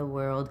there in the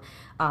world.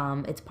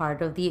 It's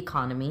part of the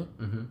economy.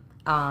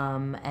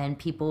 Mm-hmm. And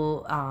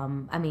people,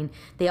 I mean,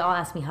 they all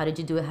ask me, how did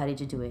you do it? How did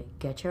you do it?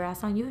 Get your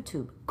ass on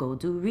YouTube. Go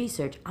do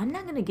research. I'm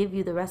not going to give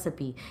you the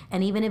recipe.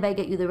 And even if I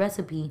get you the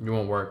recipe, it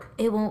won't work.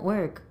 It won't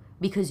work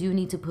because you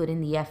need to put in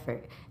the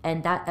effort.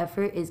 And that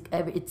effort is,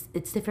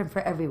 it's different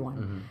for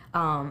everyone.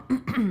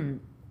 Mm-hmm.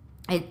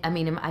 I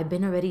mean, I've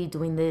been already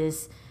doing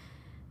this.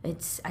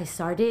 I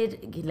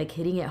started like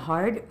hitting it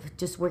hard,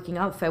 just working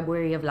out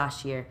February of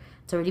last year.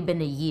 It's already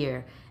been a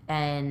year.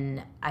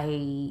 And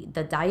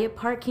the diet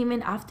part came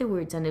in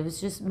afterwards, and it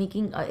was just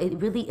making, it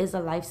really is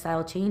a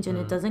lifestyle change, and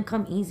it doesn't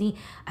come easy.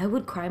 I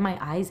would cry my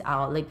eyes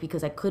out, like,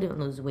 because I couldn't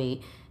lose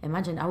weight.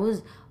 Imagine, I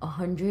was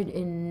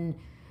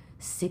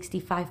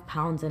 165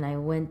 pounds, and I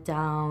went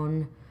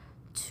down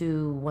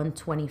to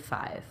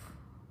 125.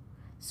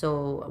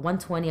 So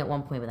 120 at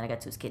one point, but then I got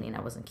too skinny and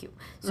I wasn't cute.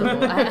 So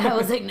I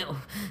was like, no.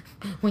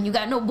 When you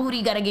got no booty,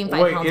 you got to gain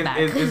 5 pounds back.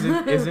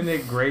 Isn't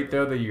it great,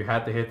 though, that you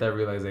had to hit that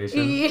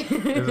realization? Yeah.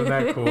 Isn't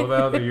that cool,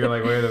 though, that you're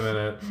like, wait a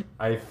minute,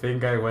 I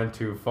think I went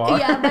too far?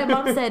 Yeah, my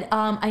mom said,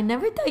 I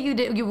never thought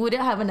you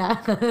wouldn't have an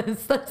ass.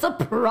 That's a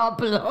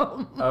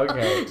problem.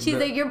 Okay. She's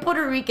like, you're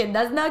Puerto Rican.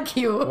 That's not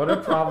cute. What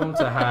a problem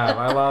to have.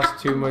 I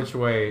lost too much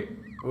weight.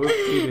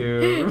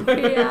 Whoopsie-doo.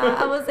 Yeah,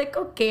 I was like,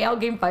 okay, I'll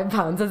gain 5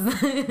 pounds.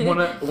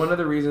 One of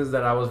the reasons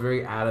that I was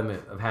very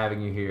adamant of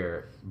having you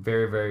here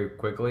very, very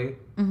quickly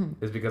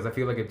is because I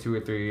feel like in 2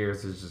 or 3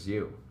 years it's just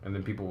you, and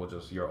then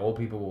your old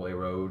people will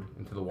erode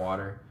into the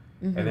water,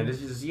 and then it's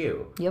just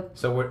you. Yep.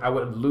 So I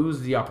would lose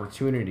the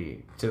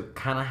opportunity to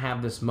kind of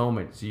have this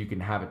moment, so you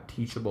can have a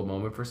teachable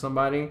moment for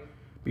somebody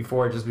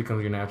before it just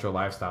becomes your natural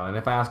lifestyle. And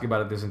if I ask you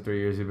about this in 3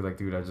 years, you'd be like,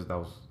 dude, it's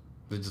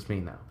just me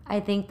now. I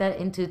think that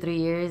in 2-3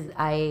 years,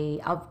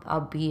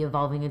 I'll be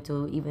evolving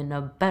into even a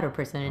better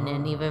person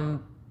and even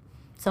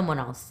someone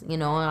else. You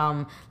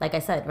know, like I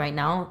said, right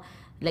now,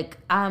 like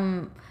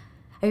I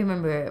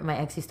remember my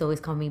ex used to always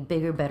call me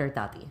bigger, better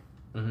Tati,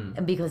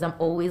 because I'm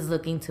always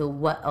looking to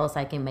what else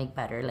I can make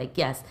better. Like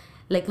yes,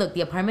 like look, the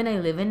apartment I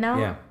live in now.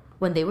 Yeah.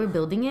 When they were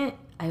building it,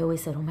 I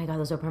always said, oh my God,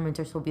 those apartments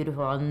are so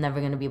beautiful. I'm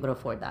never gonna be able to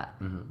afford that.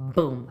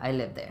 Boom, I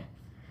live there,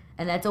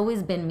 and that's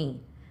always been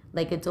me.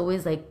 Like, it's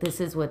always like,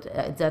 this is what,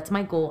 that's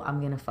my goal. I'm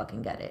going to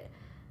fucking get it.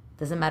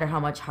 Doesn't matter how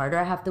much harder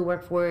I have to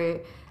work for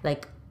it.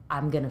 Like,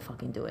 I'm going to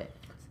fucking do it.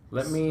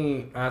 Let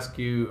me ask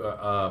you,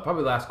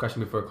 probably last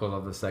question before I close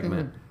off this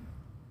segment.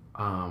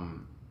 I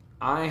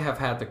have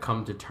had to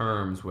come to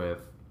terms with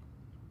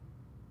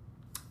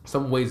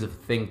some ways of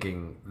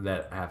thinking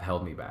that have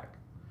held me back.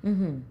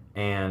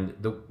 And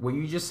what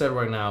you just said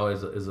right now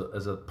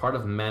is a part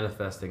of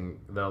manifesting.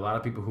 There are a lot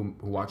of people who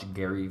watch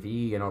Gary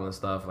Vee and all this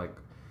stuff, like,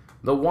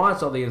 they'll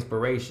want all the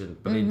inspiration,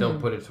 but they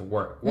don't put it to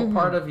work. What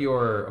part of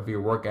your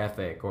work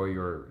ethic or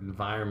your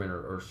environment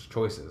or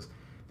choices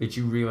did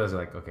you realize,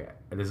 like, okay,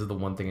 this is the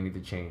one thing I need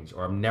to change,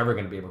 or I'm never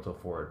going to be able to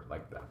afford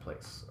like that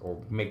place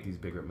or make these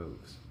bigger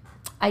moves?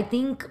 I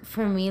think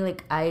for me,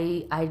 like,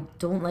 I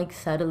don't like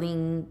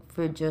settling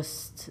for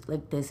just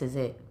like, this is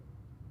it.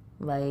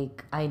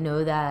 Like, I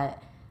know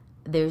that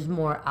there's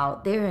more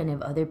out there, and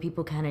if other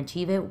people can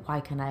achieve it,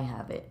 why can't I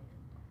have it?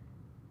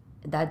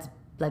 That's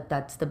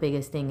the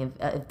biggest thing.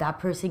 If that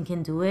person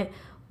can do it,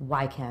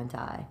 why can't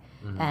I?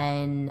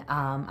 And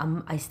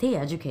I stay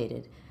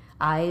educated.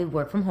 I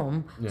work from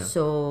home. Yeah.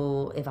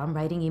 So if I'm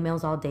writing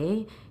emails all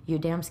day, you're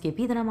damn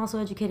skippy, then I'm also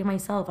educating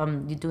myself.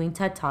 I'm doing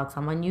TED Talks.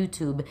 I'm on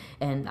YouTube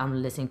and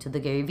I'm listening to the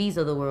Gary V's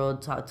of the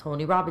world,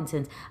 Tony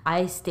Robinson's.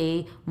 I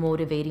stay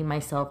motivating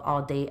myself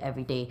all day,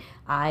 every day.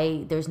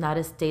 There's not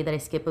a day that I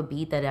skip a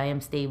beat that I am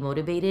stay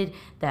motivated,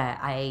 that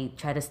I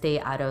try to stay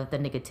out of the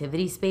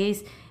negativity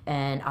space.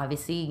 And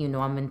obviously, you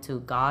know, I'm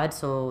into God.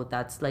 So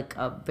that's like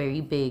a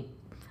very big,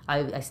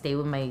 I stay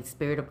with my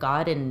spirit of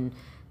God and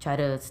try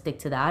to stick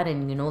to that.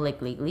 And, you know,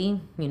 like lately,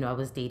 you know, I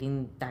was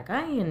dating that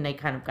guy and I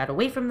kind of got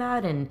away from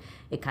that, and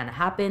it kind of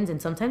happens.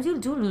 And sometimes you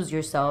do lose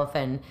yourself,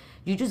 and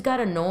you just got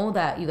to know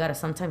that you got to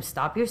sometimes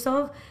stop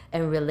yourself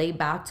and relate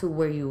back to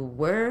where you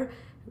were,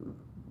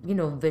 you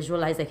know,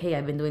 visualize like, hey,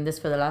 I've been doing this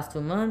for the last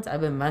 2 months.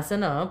 I've been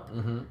messing up.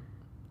 Mm-hmm.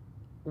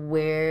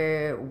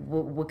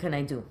 What can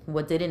I do?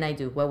 What didn't I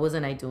do? What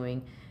wasn't I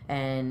doing?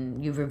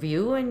 And you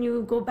review and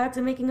you go back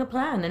to making a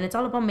plan. And it's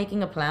all about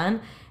making a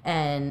plan.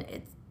 And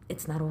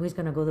it's not always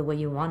going to go the way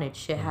you want it.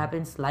 Shit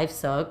happens. Life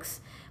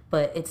sucks.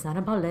 But it's not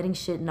about letting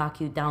shit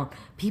knock you down.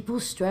 People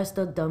stress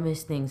the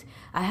dumbest things.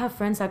 I have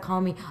friends that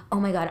call me, oh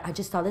my God, I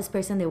just saw this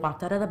person. They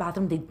walked out of the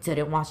bathroom. They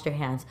didn't wash their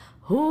hands.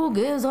 Who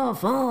gives a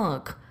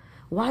fuck?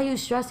 Why are you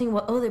stressing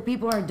what other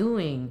people are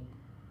doing?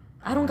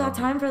 I don't got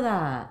time for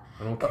that.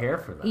 I don't care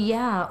for that.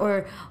 Yeah,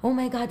 or, oh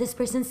my God, this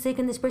person's sick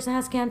and this person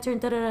has cancer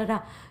and da-da-da-da.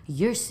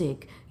 You're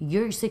sick.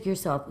 You're sick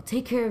yourself.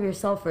 Take care of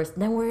yourself first.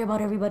 Then worry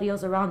about everybody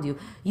else around you.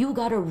 You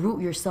got to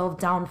root yourself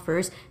down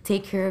first.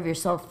 Take care of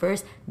yourself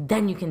first.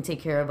 Then you can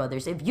take care of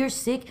others. If you're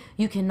sick,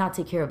 you cannot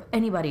take care of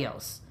anybody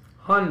else.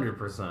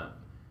 100%.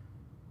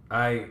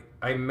 I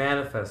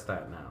manifest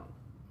that now.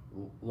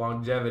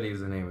 Longevity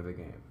is the name of the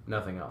game.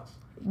 Nothing else.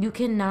 You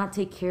cannot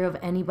take care of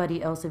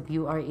anybody else if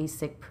you are a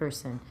sick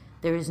person.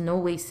 There is no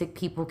way sick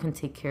people can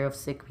take care of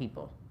sick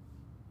people.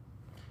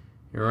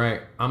 You're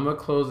right. I'm going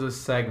to close this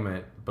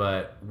segment,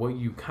 but what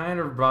you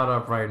kind of brought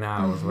up right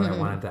now is what I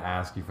wanted to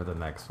ask you for the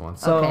next one.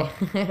 So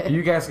Okay.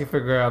 you guys can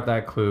figure out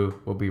that clue.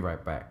 We'll be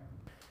right back.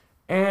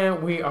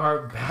 And we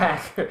are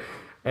back.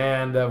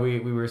 And we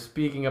were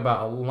speaking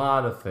about a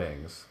lot of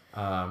things.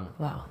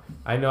 Wow.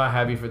 I know I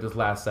have you for this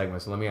last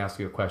segment, so let me ask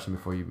you a question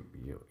before you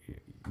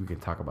can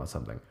talk about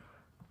something.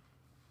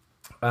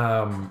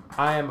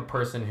 I am a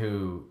person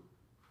who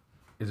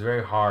is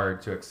very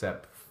hard to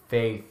accept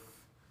faith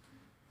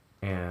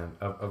and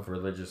of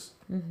religious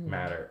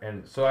matter.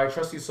 And so I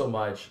trust you so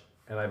much,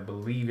 and I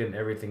believe in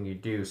everything you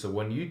do. So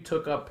when you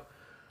took up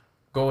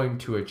going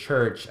to a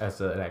church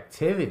as an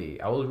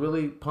activity, I was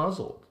really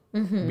puzzled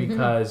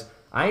because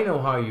I know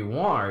how you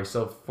are.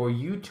 So for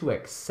you to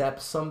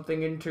accept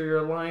something into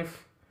your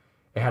life,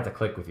 it had to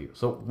click with you.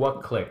 So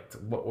what clicked?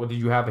 What did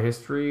you have a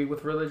history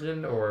with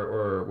religion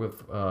or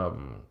with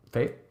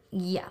faith?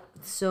 Yeah.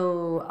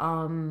 So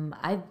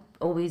I've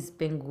always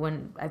been,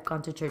 when I've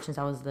gone to church since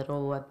I was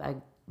little.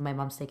 My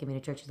mom's taken me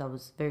to church since I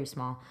was very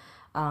small.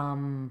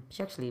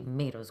 She actually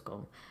made us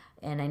go,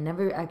 and I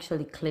never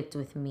actually clicked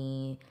with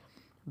me.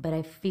 But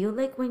I feel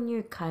like when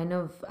you're kind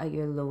of at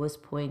your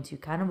lowest point, you're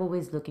kind of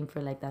always looking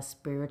for like that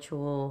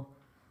spiritual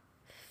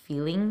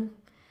feeling,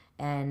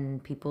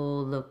 and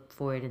people look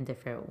for it in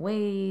different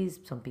ways.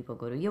 Some people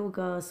go to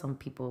yoga, some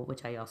people,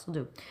 which I also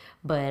do,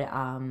 but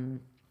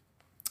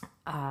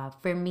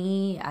for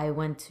me, I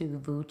went to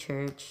VU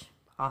Church,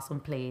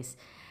 awesome place.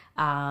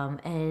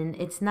 And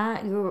it's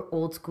not your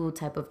old school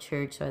type of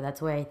church, so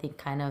that's where I think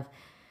kind of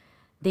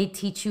they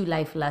teach you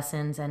life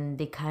lessons, and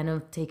they kind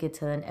of take it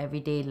to an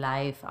everyday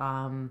life.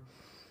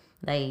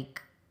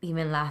 Like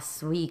even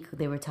last week,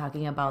 they were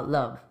talking about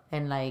love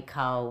and like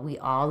how we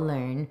all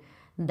learn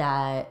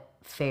that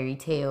fairy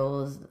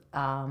tales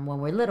when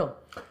we're little.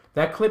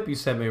 That clip you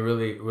sent me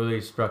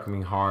really struck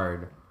me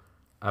hard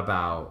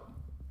about,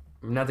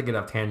 not to get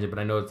off tangent, but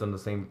I know it's on the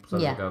same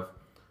subject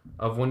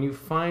of when you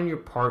find your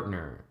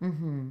partner,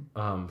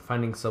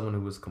 finding someone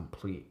who is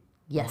complete.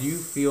 Yes. Do you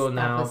feel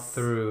now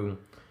through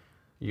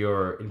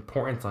your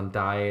importance on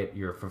diet,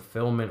 your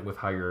fulfillment with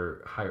how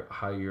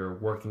you're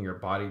working your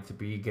body to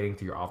be getting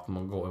to your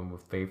optimal goal, and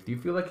with faith, do you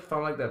feel like you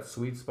found like that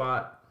sweet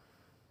spot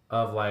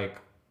of like,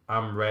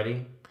 I'm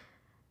ready?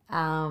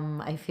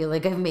 I feel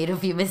like I've made a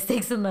few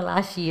mistakes in the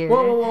last year.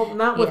 Well,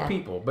 not with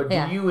people, but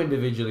do you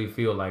individually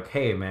feel like,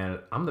 hey, man,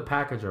 I'm the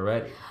package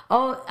already?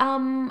 Oh,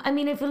 I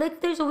mean, I feel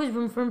like there's always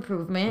room for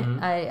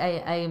improvement.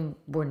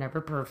 We're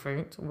never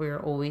perfect. We're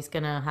always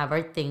gonna have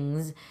our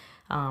things.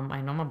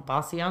 I know I'm a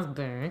bossy ass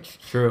bitch.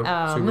 True,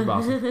 super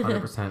bossy,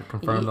 100%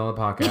 confirmed on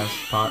the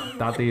podcast.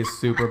 Tati is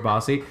super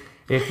bossy.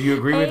 If you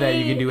agree with that,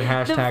 you can do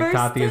hashtag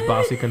Tati is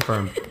bossy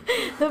confirmed.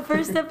 The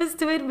first step is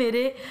to admit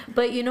it.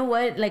 But you know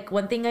what? Like,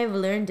 one thing I've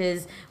learned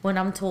is when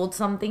I'm told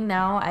something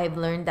now, I've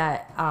learned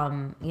that,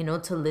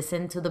 to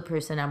listen to the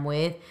person I'm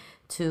with,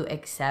 to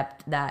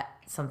accept that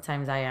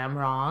sometimes I am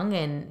wrong,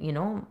 and,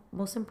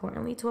 most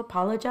importantly, to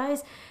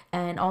apologize.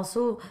 And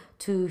also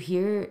to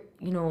hear,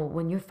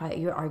 when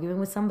you're arguing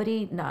with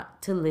somebody,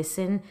 not to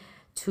listen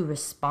to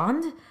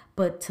respond,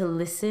 but to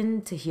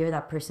listen, to hear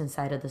that person's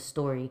side of the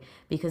story,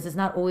 because it's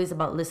not always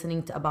about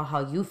listening to about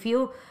how you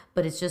feel,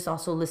 but it's just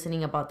also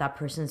listening about that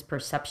person's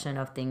perception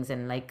of things,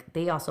 and like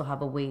they also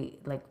have a way,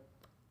 like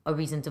a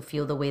reason to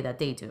feel the way that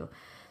they do.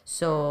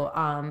 So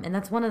and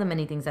that's one of the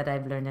many things that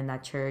I've learned in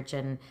that church.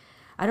 And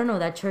I don't know,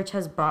 that church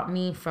has brought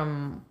me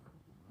from,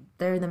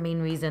 they're the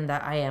main reason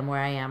that I am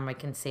where I am. I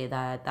can say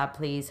that that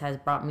place has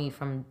brought me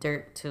from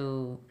dirt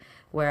to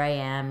where I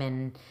am.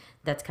 And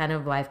that's kind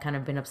of why I've kind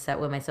of been upset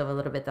with myself a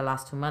little bit the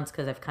last 2 months,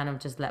 because I've kind of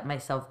just let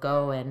myself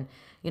go. And,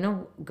 you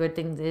know, good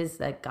things is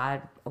that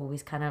God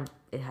always kind of,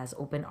 it has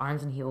open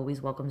arms and he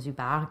always welcomes you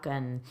back.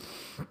 And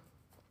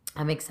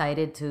I'm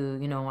excited to,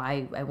 you know,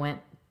 I went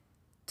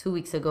 2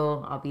 weeks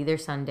ago. I'll be there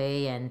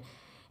Sunday.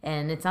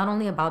 And it's not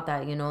only about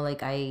that, you know,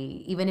 like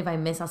even if I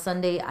miss a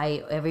Sunday,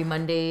 every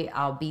Monday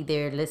I'll be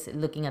there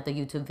looking at the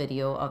YouTube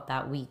video of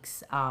that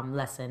week's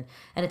lesson.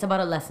 And it's about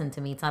a lesson to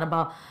me. It's not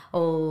about,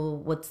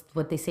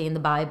 what they say in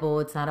the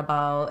Bible. It's not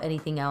about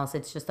anything else.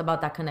 It's just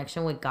about that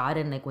connection with God.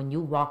 And like when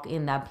you walk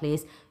in that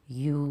place,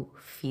 you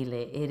feel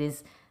it. It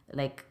is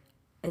like,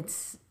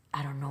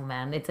 I don't know,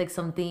 man. It's like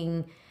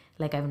something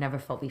like I've never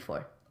felt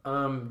before.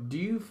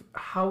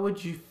 How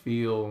would you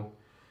feel?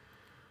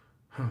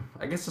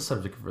 I guess the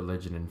subject of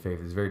religion and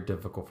faith is very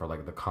difficult for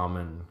like the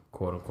common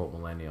quote unquote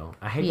millennial.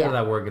 I hate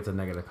that word gets a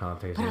negative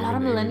connotation. But a lot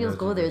of millennials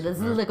go there.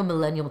 This is like a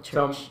millennial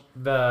church.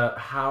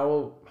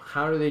 So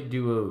how do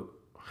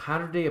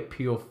they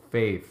appeal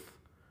faith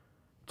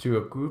to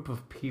a group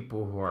of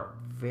people who are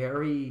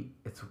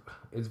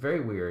it's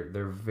very weird.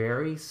 They're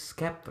very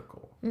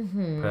skeptical,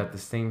 but at the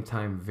same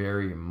time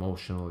very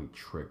emotionally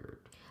triggered.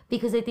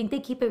 Because I think they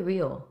keep it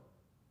real.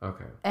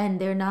 Okay. And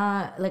they're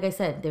not, like I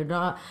said, they're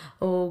not,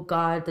 oh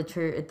God, the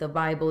church, the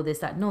Bible, this,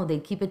 that. No, they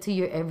keep it to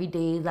your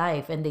everyday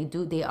life, and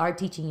they are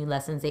teaching you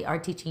lessons. They are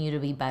teaching you to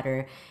be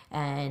better,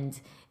 and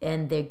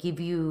they give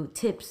you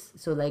tips.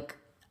 So like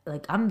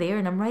I'm there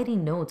and I'm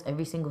writing notes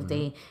every single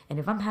day. And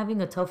if I'm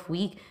having a tough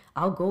week,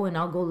 I'll go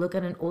look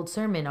at an old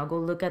sermon. I'll go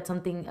look at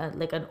something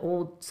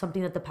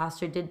something that the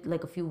pastor did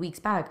like a few weeks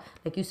back.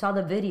 Like you saw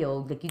the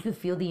video, like you could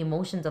feel the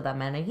emotions of that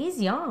man. And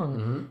he's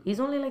young. He's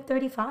only like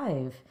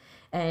 35.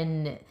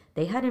 And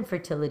they had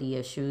infertility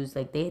issues.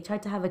 Like they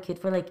tried to have a kid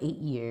for like 8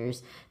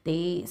 years.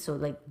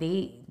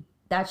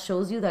 That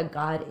shows you that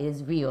God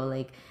is real.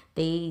 Like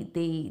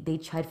they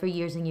tried for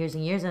years and years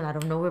and years, and out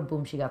of nowhere,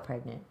 boom, she got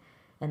pregnant.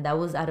 And that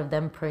was out of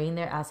them praying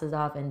their asses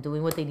off and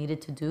doing what they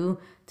needed to do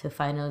to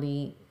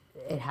finally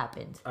it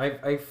happened.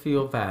 I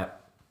feel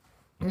that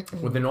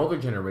with an older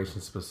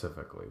generation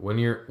specifically, when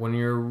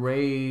you're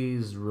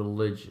raised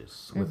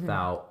religious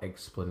without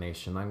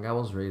explanation, like I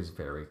was raised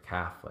very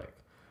Catholic.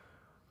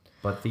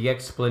 But the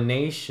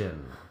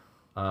explanation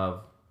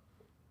of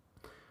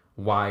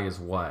why is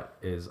what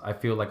is, I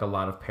feel like a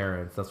lot of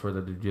parents, that's where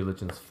the due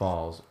diligence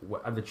falls.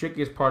 The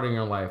trickiest part in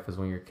your life is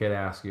when your kid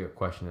asks you a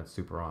question that's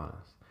super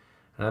honest.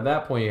 And at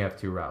that point, you have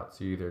two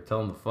routes. You either tell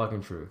them the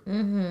fucking truth,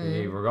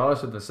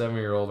 regardless if they're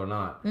 7-year-old or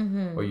not,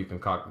 or you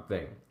concoct the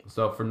thing.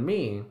 So for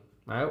me,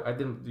 I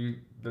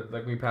didn't,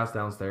 like we passed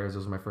downstairs,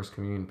 those were my first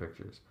communion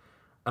pictures.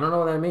 I don't know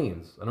what that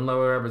means. I don't know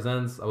what it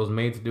represents. I was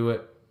made to do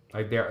it.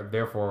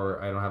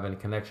 Therefore, I don't have any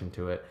connection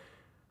to it.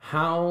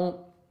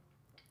 How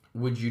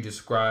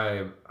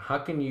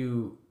can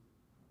you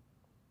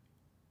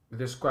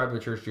describe the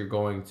church you're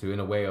going to in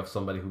a way of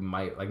somebody who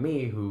might, like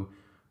me, who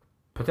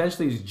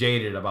potentially is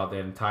jaded about the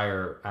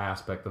entire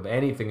aspect of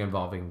anything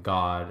involving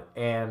God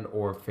and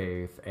or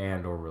faith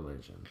and or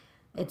religion?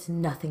 It's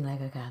nothing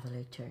like a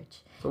Catholic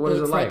church. So what is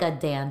it like? It's like a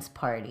dance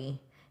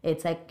party.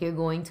 It's like you're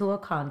going to a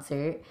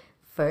concert.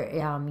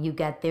 You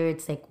get there,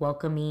 it's like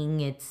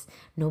welcoming. It's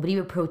nobody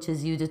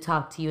approaches you to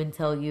talk to you and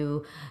tell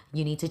you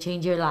need to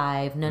change your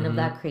life. None of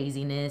that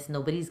craziness.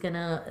 Nobody's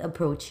gonna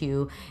approach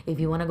you. If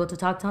you want to go to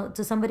talk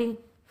to somebody,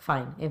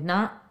 fine. If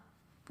not,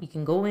 you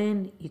can go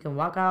in, you can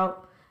walk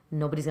out.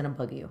 Nobody's gonna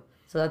bug you.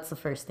 So that's the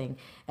first thing.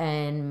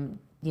 And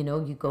you know,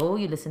 you go,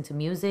 you listen to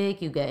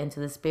music, you get into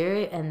the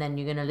spirit, and then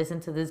you're gonna listen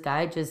to this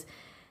guy just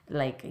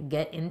like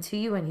get into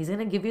you, and he's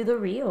gonna give you the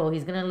real.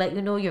 He's gonna let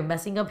you know you're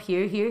messing up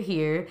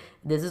here.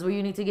 This is where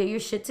you need to get your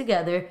shit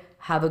together.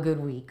 Have a good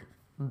week.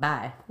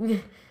 Bye.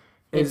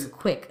 It's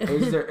quick.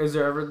 Is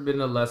there ever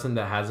been a lesson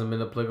that hasn't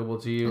been applicable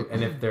to you?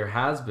 And if there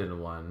has been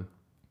one,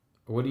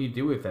 what do you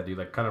do with that? Do you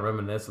like kind of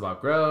reminisce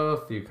about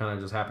growth? Do you kind of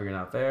just happy you're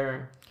not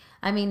there?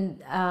 I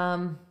mean,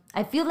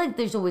 I feel like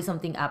there's always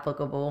something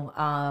applicable.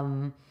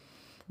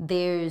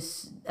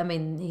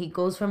 He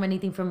goes from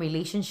anything from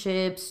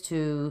relationships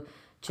to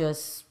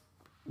just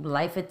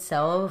life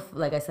itself.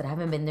 Like I said, I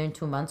haven't been there in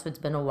 2 months, so it's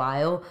been a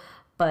while.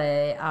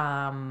 But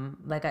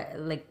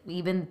the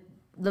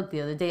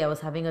other day I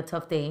was having a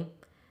tough day.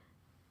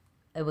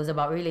 It was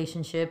about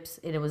relationships,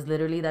 and it was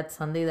literally that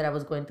Sunday that I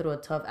was going through a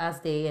tough ass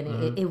day,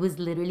 and it was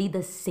literally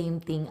the same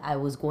thing I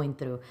was going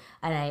through.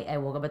 And I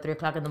woke up at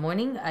 3:00 in the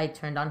morning. I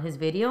turned on his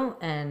video,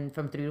 and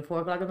from 3 to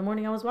 4 o'clock in the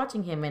morning I was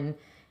watching him, and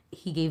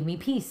he gave me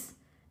peace.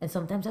 And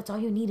sometimes that's all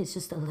you need is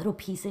just a little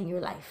piece in your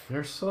life.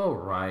 You're so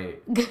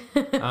right.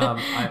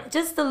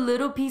 Just a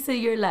little piece of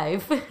your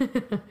life.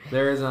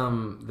 There was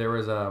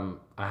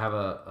I have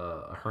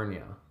a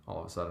hernia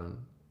all of a sudden,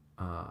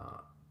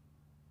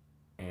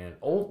 and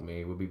old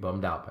me would be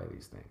bummed out by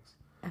these things.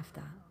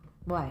 After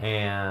why?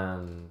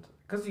 And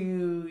because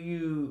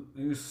you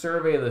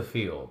survey the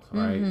field,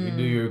 right? You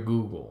do your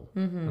Google,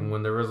 and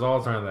when the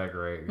results aren't that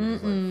great, you're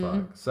just like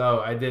fuck.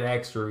 So I did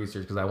extra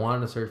research because I wanted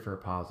to search for a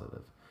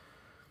positive.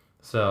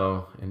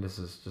 So, and this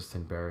is just to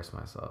embarrass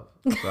myself.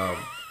 So,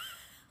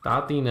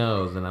 Tati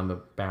knows that I'm a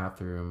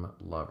bathroom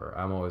lover.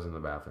 I'm always in the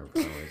bathroom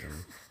for some reason.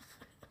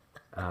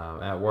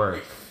 At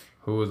work,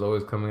 who was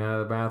always coming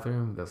out of the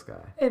bathroom? This guy.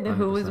 And then 100%.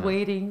 Who was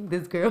waiting?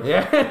 This girl.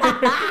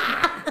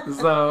 Yeah.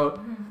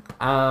 So,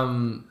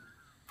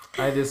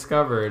 I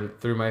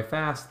discovered through my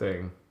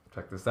fasting,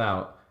 check this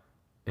out,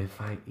 if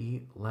I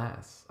eat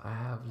less, I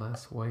have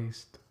less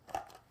waste.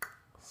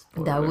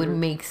 Spoiler. That would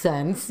make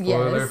sense.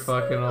 Spoiler yes.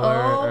 fucking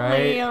alert,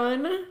 right?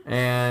 Man.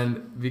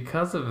 And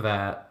because of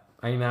that,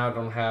 I now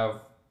don't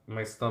have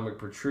my stomach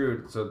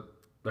protrude, so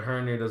the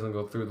hernia doesn't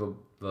go through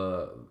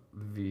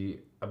the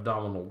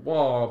abdominal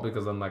wall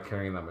because I'm not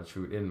carrying that much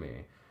food in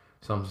me.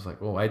 So I'm just like,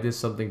 oh, I did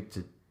something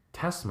to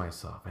test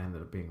myself. I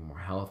ended up being more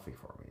healthy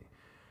for me.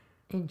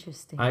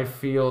 Interesting. I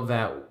feel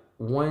that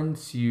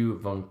once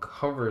you've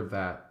uncovered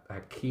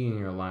that key in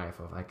your life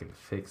of I can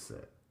fix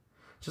it,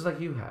 just like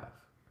you have.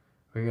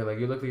 When you're like,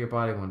 you look at your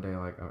body one day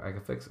like, oh, I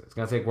can fix it. It's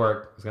gonna take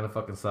work. It's gonna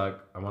fucking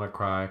suck. I want to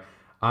cry.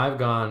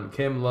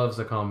 Kim loves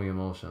to call me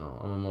emotional.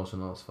 I'm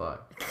emotional as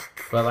fuck.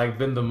 But like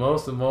been the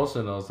most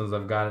emotional since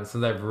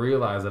I've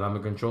realized that I'm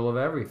in control of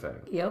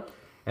everything. Yep.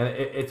 And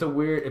it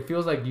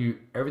feels like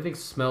everything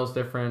smells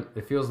different.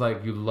 It feels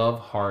like you love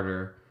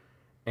harder.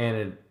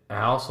 And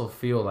I also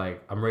feel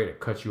like I'm ready to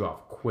cut you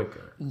off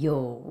quicker.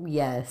 Yo,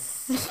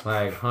 yes.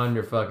 Like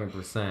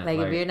 100%. Like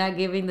if you're not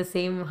giving the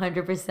same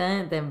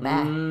 100%, then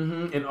back.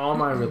 In all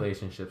my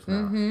relationships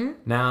now.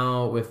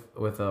 Now with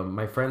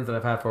my friends that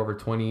I've had for over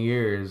 20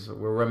 years,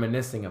 we're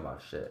reminiscing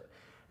about shit.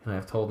 And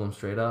I've told them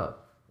straight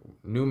up,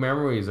 new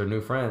memories are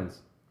new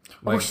friends.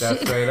 Like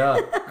that's straight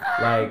up.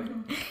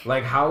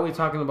 Like how are we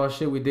talking about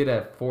shit we did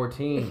at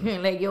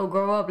 14? Like, yo,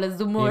 grow up, let's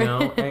do more. You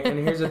know? And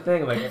here's the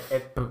thing, like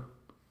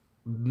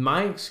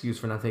my excuse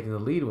for not taking the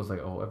lead was like,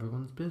 oh,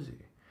 everyone's busy.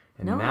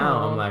 And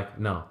now I'm like,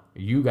 no,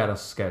 you got a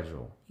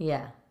schedule.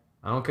 Yeah.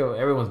 I don't care.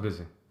 Everyone's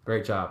busy.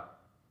 Great job.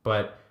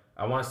 But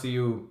I want to see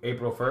you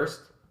April 1st.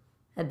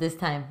 At this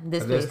time.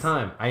 This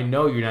time. I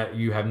know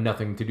you have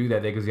nothing to do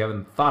that day because you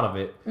haven't thought of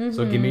it.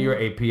 So give me your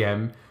 8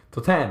 p.m.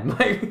 till 10.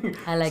 Like,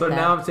 I like so that.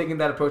 now I'm taking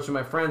that approach to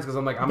my friends because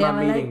I'm like, I'm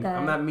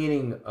not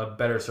meeting a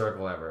better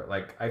circle ever.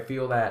 Like, I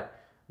feel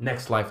that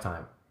next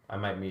lifetime I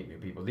might meet new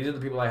people. These are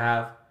the people I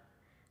have.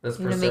 Let's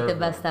make the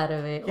best out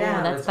of it.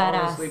 Yeah, that's let's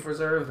badass. honestly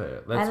preserve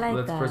it.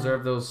 Let's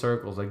preserve those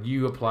circles. Like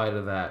you apply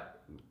to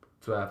that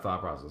thought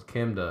process.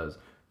 Kim does.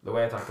 The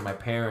way I talk to my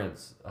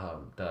parents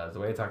does.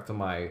 The way I talk to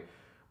my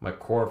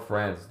core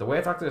friends. The way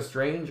I talk to a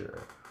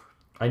stranger.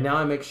 I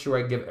make sure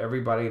I give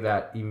everybody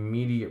that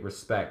immediate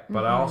respect,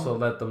 but I also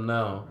let them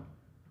know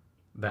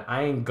that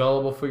I ain't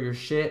gullible for your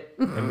shit,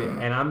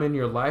 and I'm in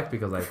your life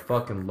because I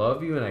fucking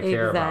love you and I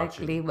care about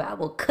you. Exactly. I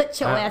will cut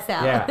your ass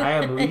out. Yeah, I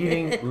am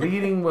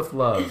leading with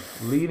love.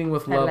 Leading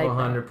with love, like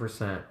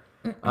 100%.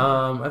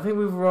 I think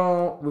we've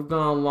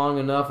gone long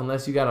enough.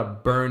 Unless you got a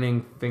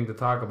burning thing to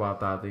talk about,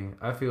 Tati.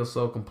 I feel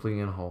so complete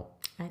and whole.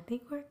 I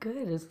think we're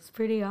good. This is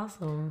pretty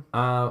awesome.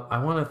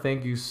 I want to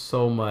thank you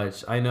so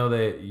much. I know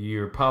that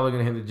you're probably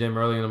gonna hit the gym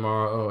early in the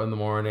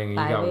morning, and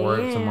you got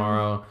work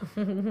tomorrow.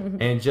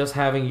 And just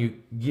having you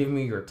give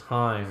me your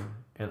time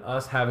and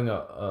us having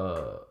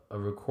a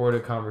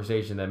recorded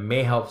conversation that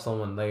may help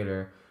someone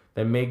later,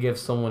 that may give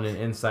someone an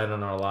insight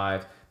on our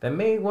lives, that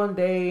may one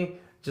day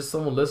just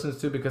someone listens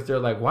to because they're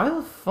like, why the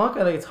fuck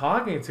are they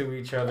talking to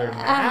each other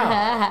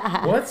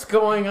now? What's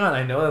going on?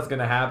 I know that's going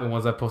to happen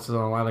once I post it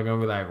online. They're going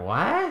to be like,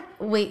 what?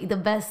 Wait, the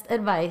best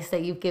advice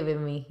that you've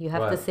given me. You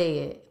have to say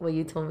it. What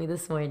you told me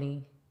this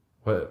morning.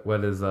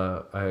 What is,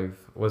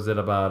 was it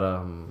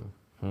about,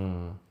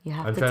 You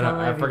have to tell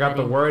everybody. I forgot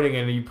the wording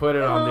and you put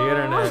it on the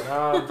internet.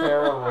 Oh, I'm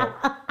terrible.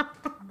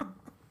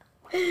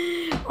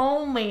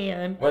 Oh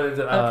man. What is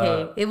it?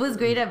 Okay, it was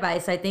great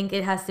advice. I think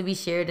it has to be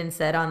shared and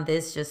said on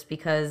this just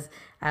because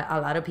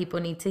a lot of people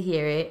need to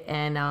hear it,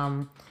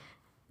 and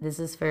this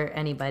is for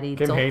anybody.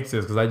 Kim hates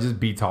this because I just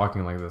be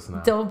talking like this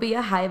now. Don't be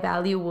a high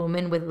value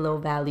woman with low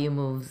value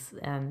moves,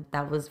 and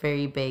that was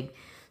very big.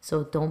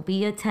 So don't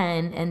be a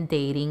 10 and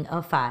dating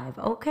a 5.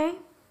 Okay.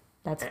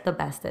 That's the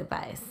best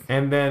advice.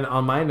 And then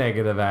on my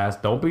negative ass,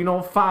 don't be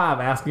no 5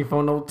 asking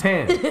for no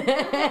 10.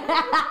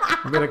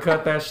 You better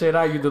cut that shit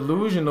out. You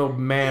delusional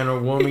man or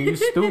woman. You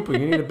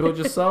stupid. You need to build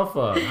yourself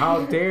up.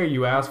 How dare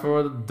you ask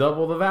for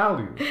double the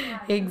value?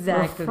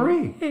 Exactly. For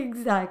free.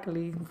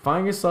 Exactly.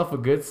 Find yourself a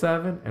good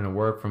 7 and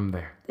work from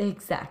there.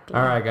 Exactly.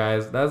 All right,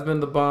 guys. That's been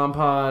the Bomb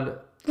Pod.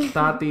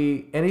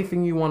 Tati,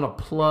 anything you want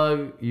to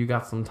plug? You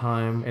got some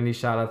time. Any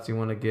shout outs you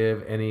want to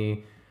give?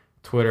 Any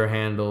Twitter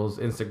handles,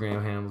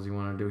 Instagram handles you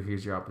want to do,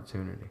 here's your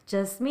opportunity.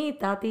 Just me,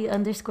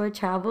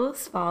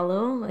 Tati_travels.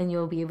 Follow, and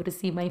you'll be able to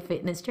see my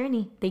fitness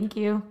journey. Thank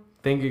you.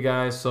 Thank you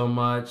guys so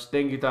much.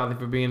 Thank you, Tati,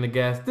 for being the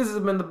guest. This has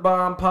been the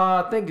Bomb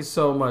Pod. Thank you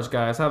so much,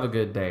 guys. Have a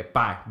good day.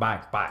 Bye.